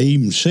if I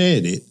even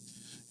said it,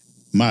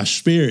 my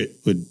spirit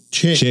would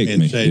check me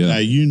and say, now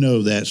you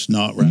know that's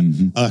not right.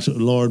 Mm-hmm. I said,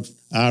 Lord,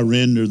 I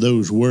render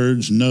those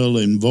words null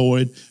and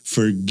void.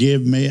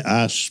 Forgive me.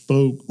 I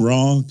spoke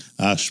wrong.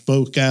 I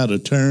spoke out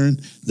of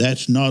turn.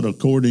 That's not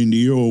according to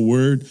your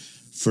word.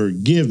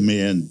 Forgive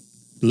me, and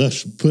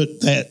let's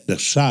put that to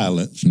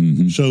silence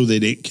so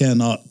that it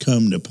cannot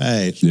come to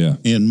pass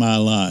in my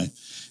life.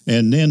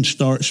 And then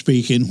start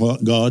speaking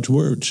what God's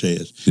word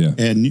says. Yeah.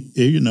 And,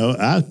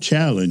 I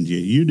challenge you.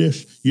 You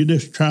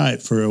just try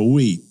it for a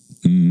week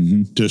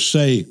to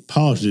say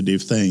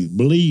positive things,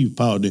 believe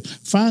positive.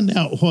 Find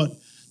out what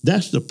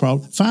That's the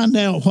problem. Find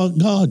out what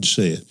God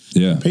said.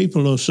 Yeah.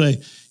 People will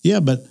say, yeah,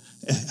 but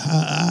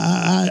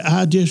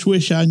I just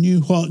wish I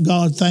knew what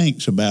God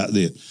thinks about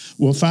this.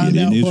 Well, find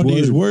out what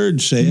His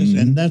Word says,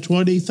 and that's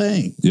what He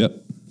thinks. Yep.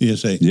 You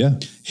see? Yeah.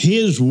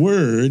 His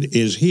Word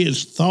is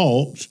His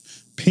thoughts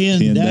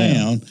pinned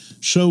down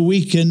so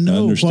we can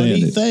know what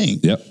He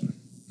thinks. Yep.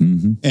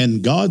 Mm-hmm.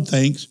 And God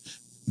thinks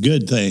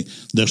good thing.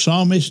 The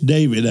psalmist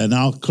David, and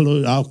I'll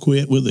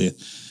quit with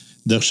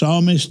this. The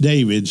psalmist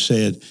David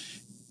said,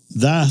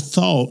 "Thy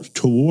thoughts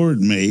toward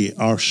me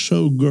are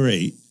so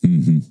great,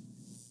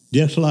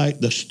 just like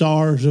the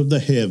stars of the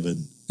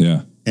heaven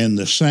and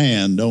the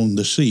sand on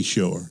the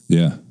seashore."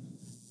 Yeah.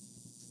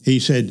 He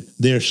said,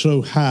 they're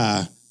so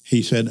high,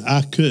 he said,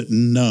 I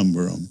couldn't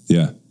number them.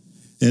 Yeah.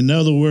 In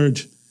other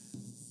words,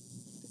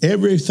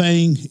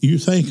 everything you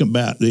think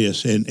about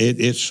this, and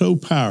it's so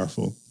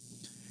powerful,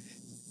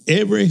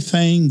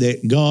 everything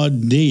that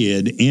God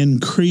did in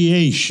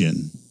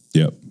creation,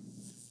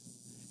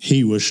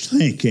 He was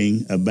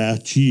thinking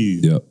about you.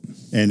 Yep.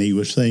 And He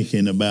was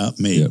thinking about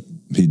me. Yep.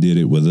 He did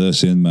it with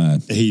us in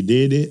mind. He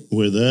did it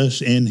with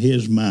us in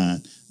His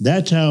mind.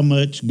 That's how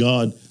much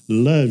God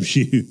loves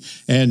you.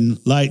 And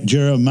like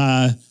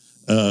Jeremiah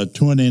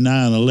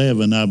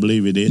 29:11, I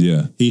believe it is.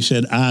 Yeah. He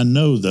said, I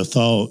know the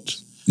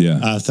thoughts. Yeah.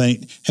 I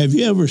think. Have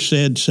you ever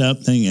said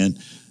something and,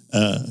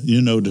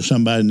 to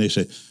somebody and they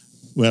say,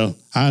 well,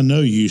 I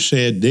know you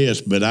said this,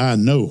 but I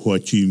know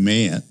what you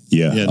meant.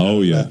 Yeah.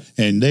 Oh, yeah.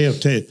 And they'll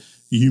tell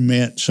you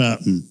meant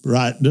something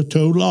the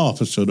total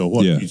opposite of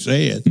what you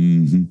said.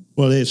 Mm-hmm.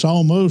 Well, it's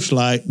almost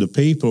like the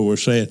people were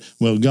saying,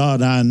 well,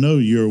 God, I know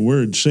your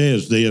word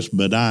says this,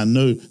 but I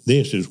know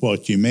this is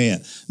what you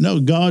meant.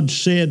 No, God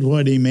said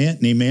what He meant,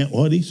 and He meant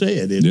what He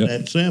said. It's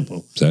that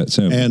simple. It's that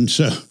simple. And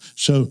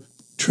so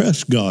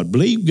trust God.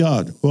 Believe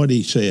God, what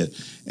He said.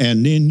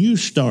 And then you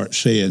start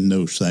saying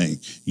those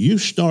things. You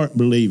start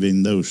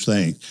believing those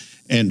things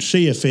and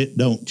see if it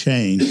don't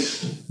change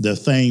the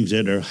things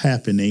that are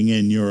happening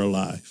in your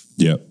life.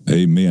 Yep.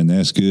 Amen.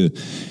 That's good.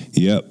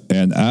 Yep.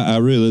 And I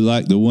really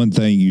like the one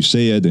thing you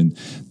said. And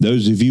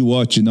those of you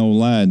watching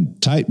online,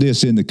 type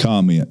this in the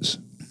comments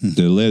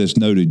to let us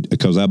know,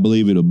 because I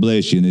believe it'll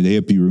bless you and it'll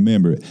help you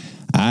remember it.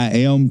 I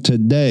am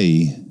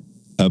today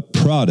a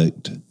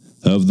product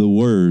of the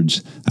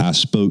words I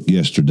spoke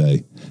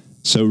yesterday.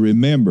 So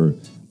remember,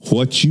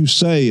 what you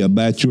say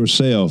about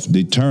yourself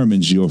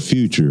determines your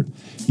future.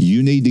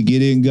 You need to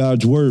get in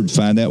God's word,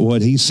 find out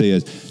what He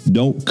says.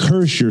 Don't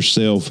curse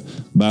yourself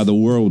by the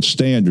world's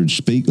standards.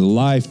 Speak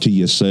life to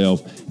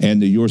yourself and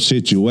to your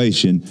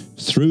situation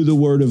through the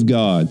word of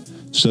God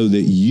so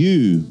that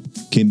you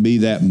can be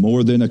that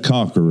more than a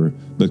conqueror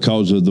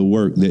because of the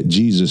work that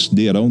Jesus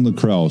did on the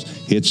cross.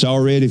 It's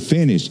already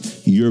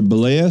finished. You're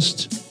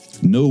blessed.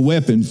 No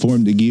weapon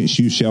formed against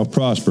you shall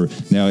prosper.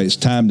 Now it's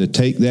time to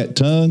take that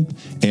tongue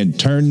and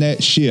turn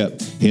that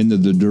ship into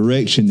the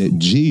direction that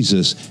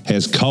Jesus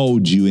has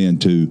called you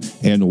into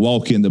and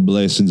walk in the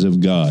blessings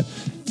of God.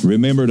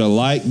 Remember to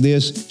like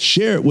this,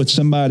 share it with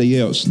somebody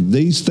else.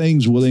 These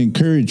things will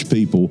encourage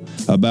people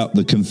about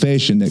the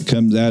confession that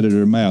comes out of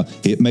their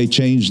mouth. It may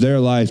change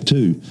their life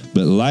too,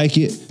 but like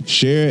it,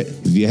 share it.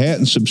 If you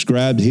hadn't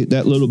subscribed, hit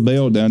that little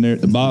bell down there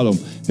at the bottom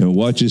and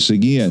watch us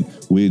again.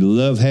 We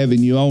love having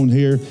you on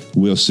here.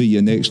 We'll see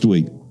you next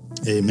week.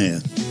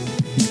 Amen.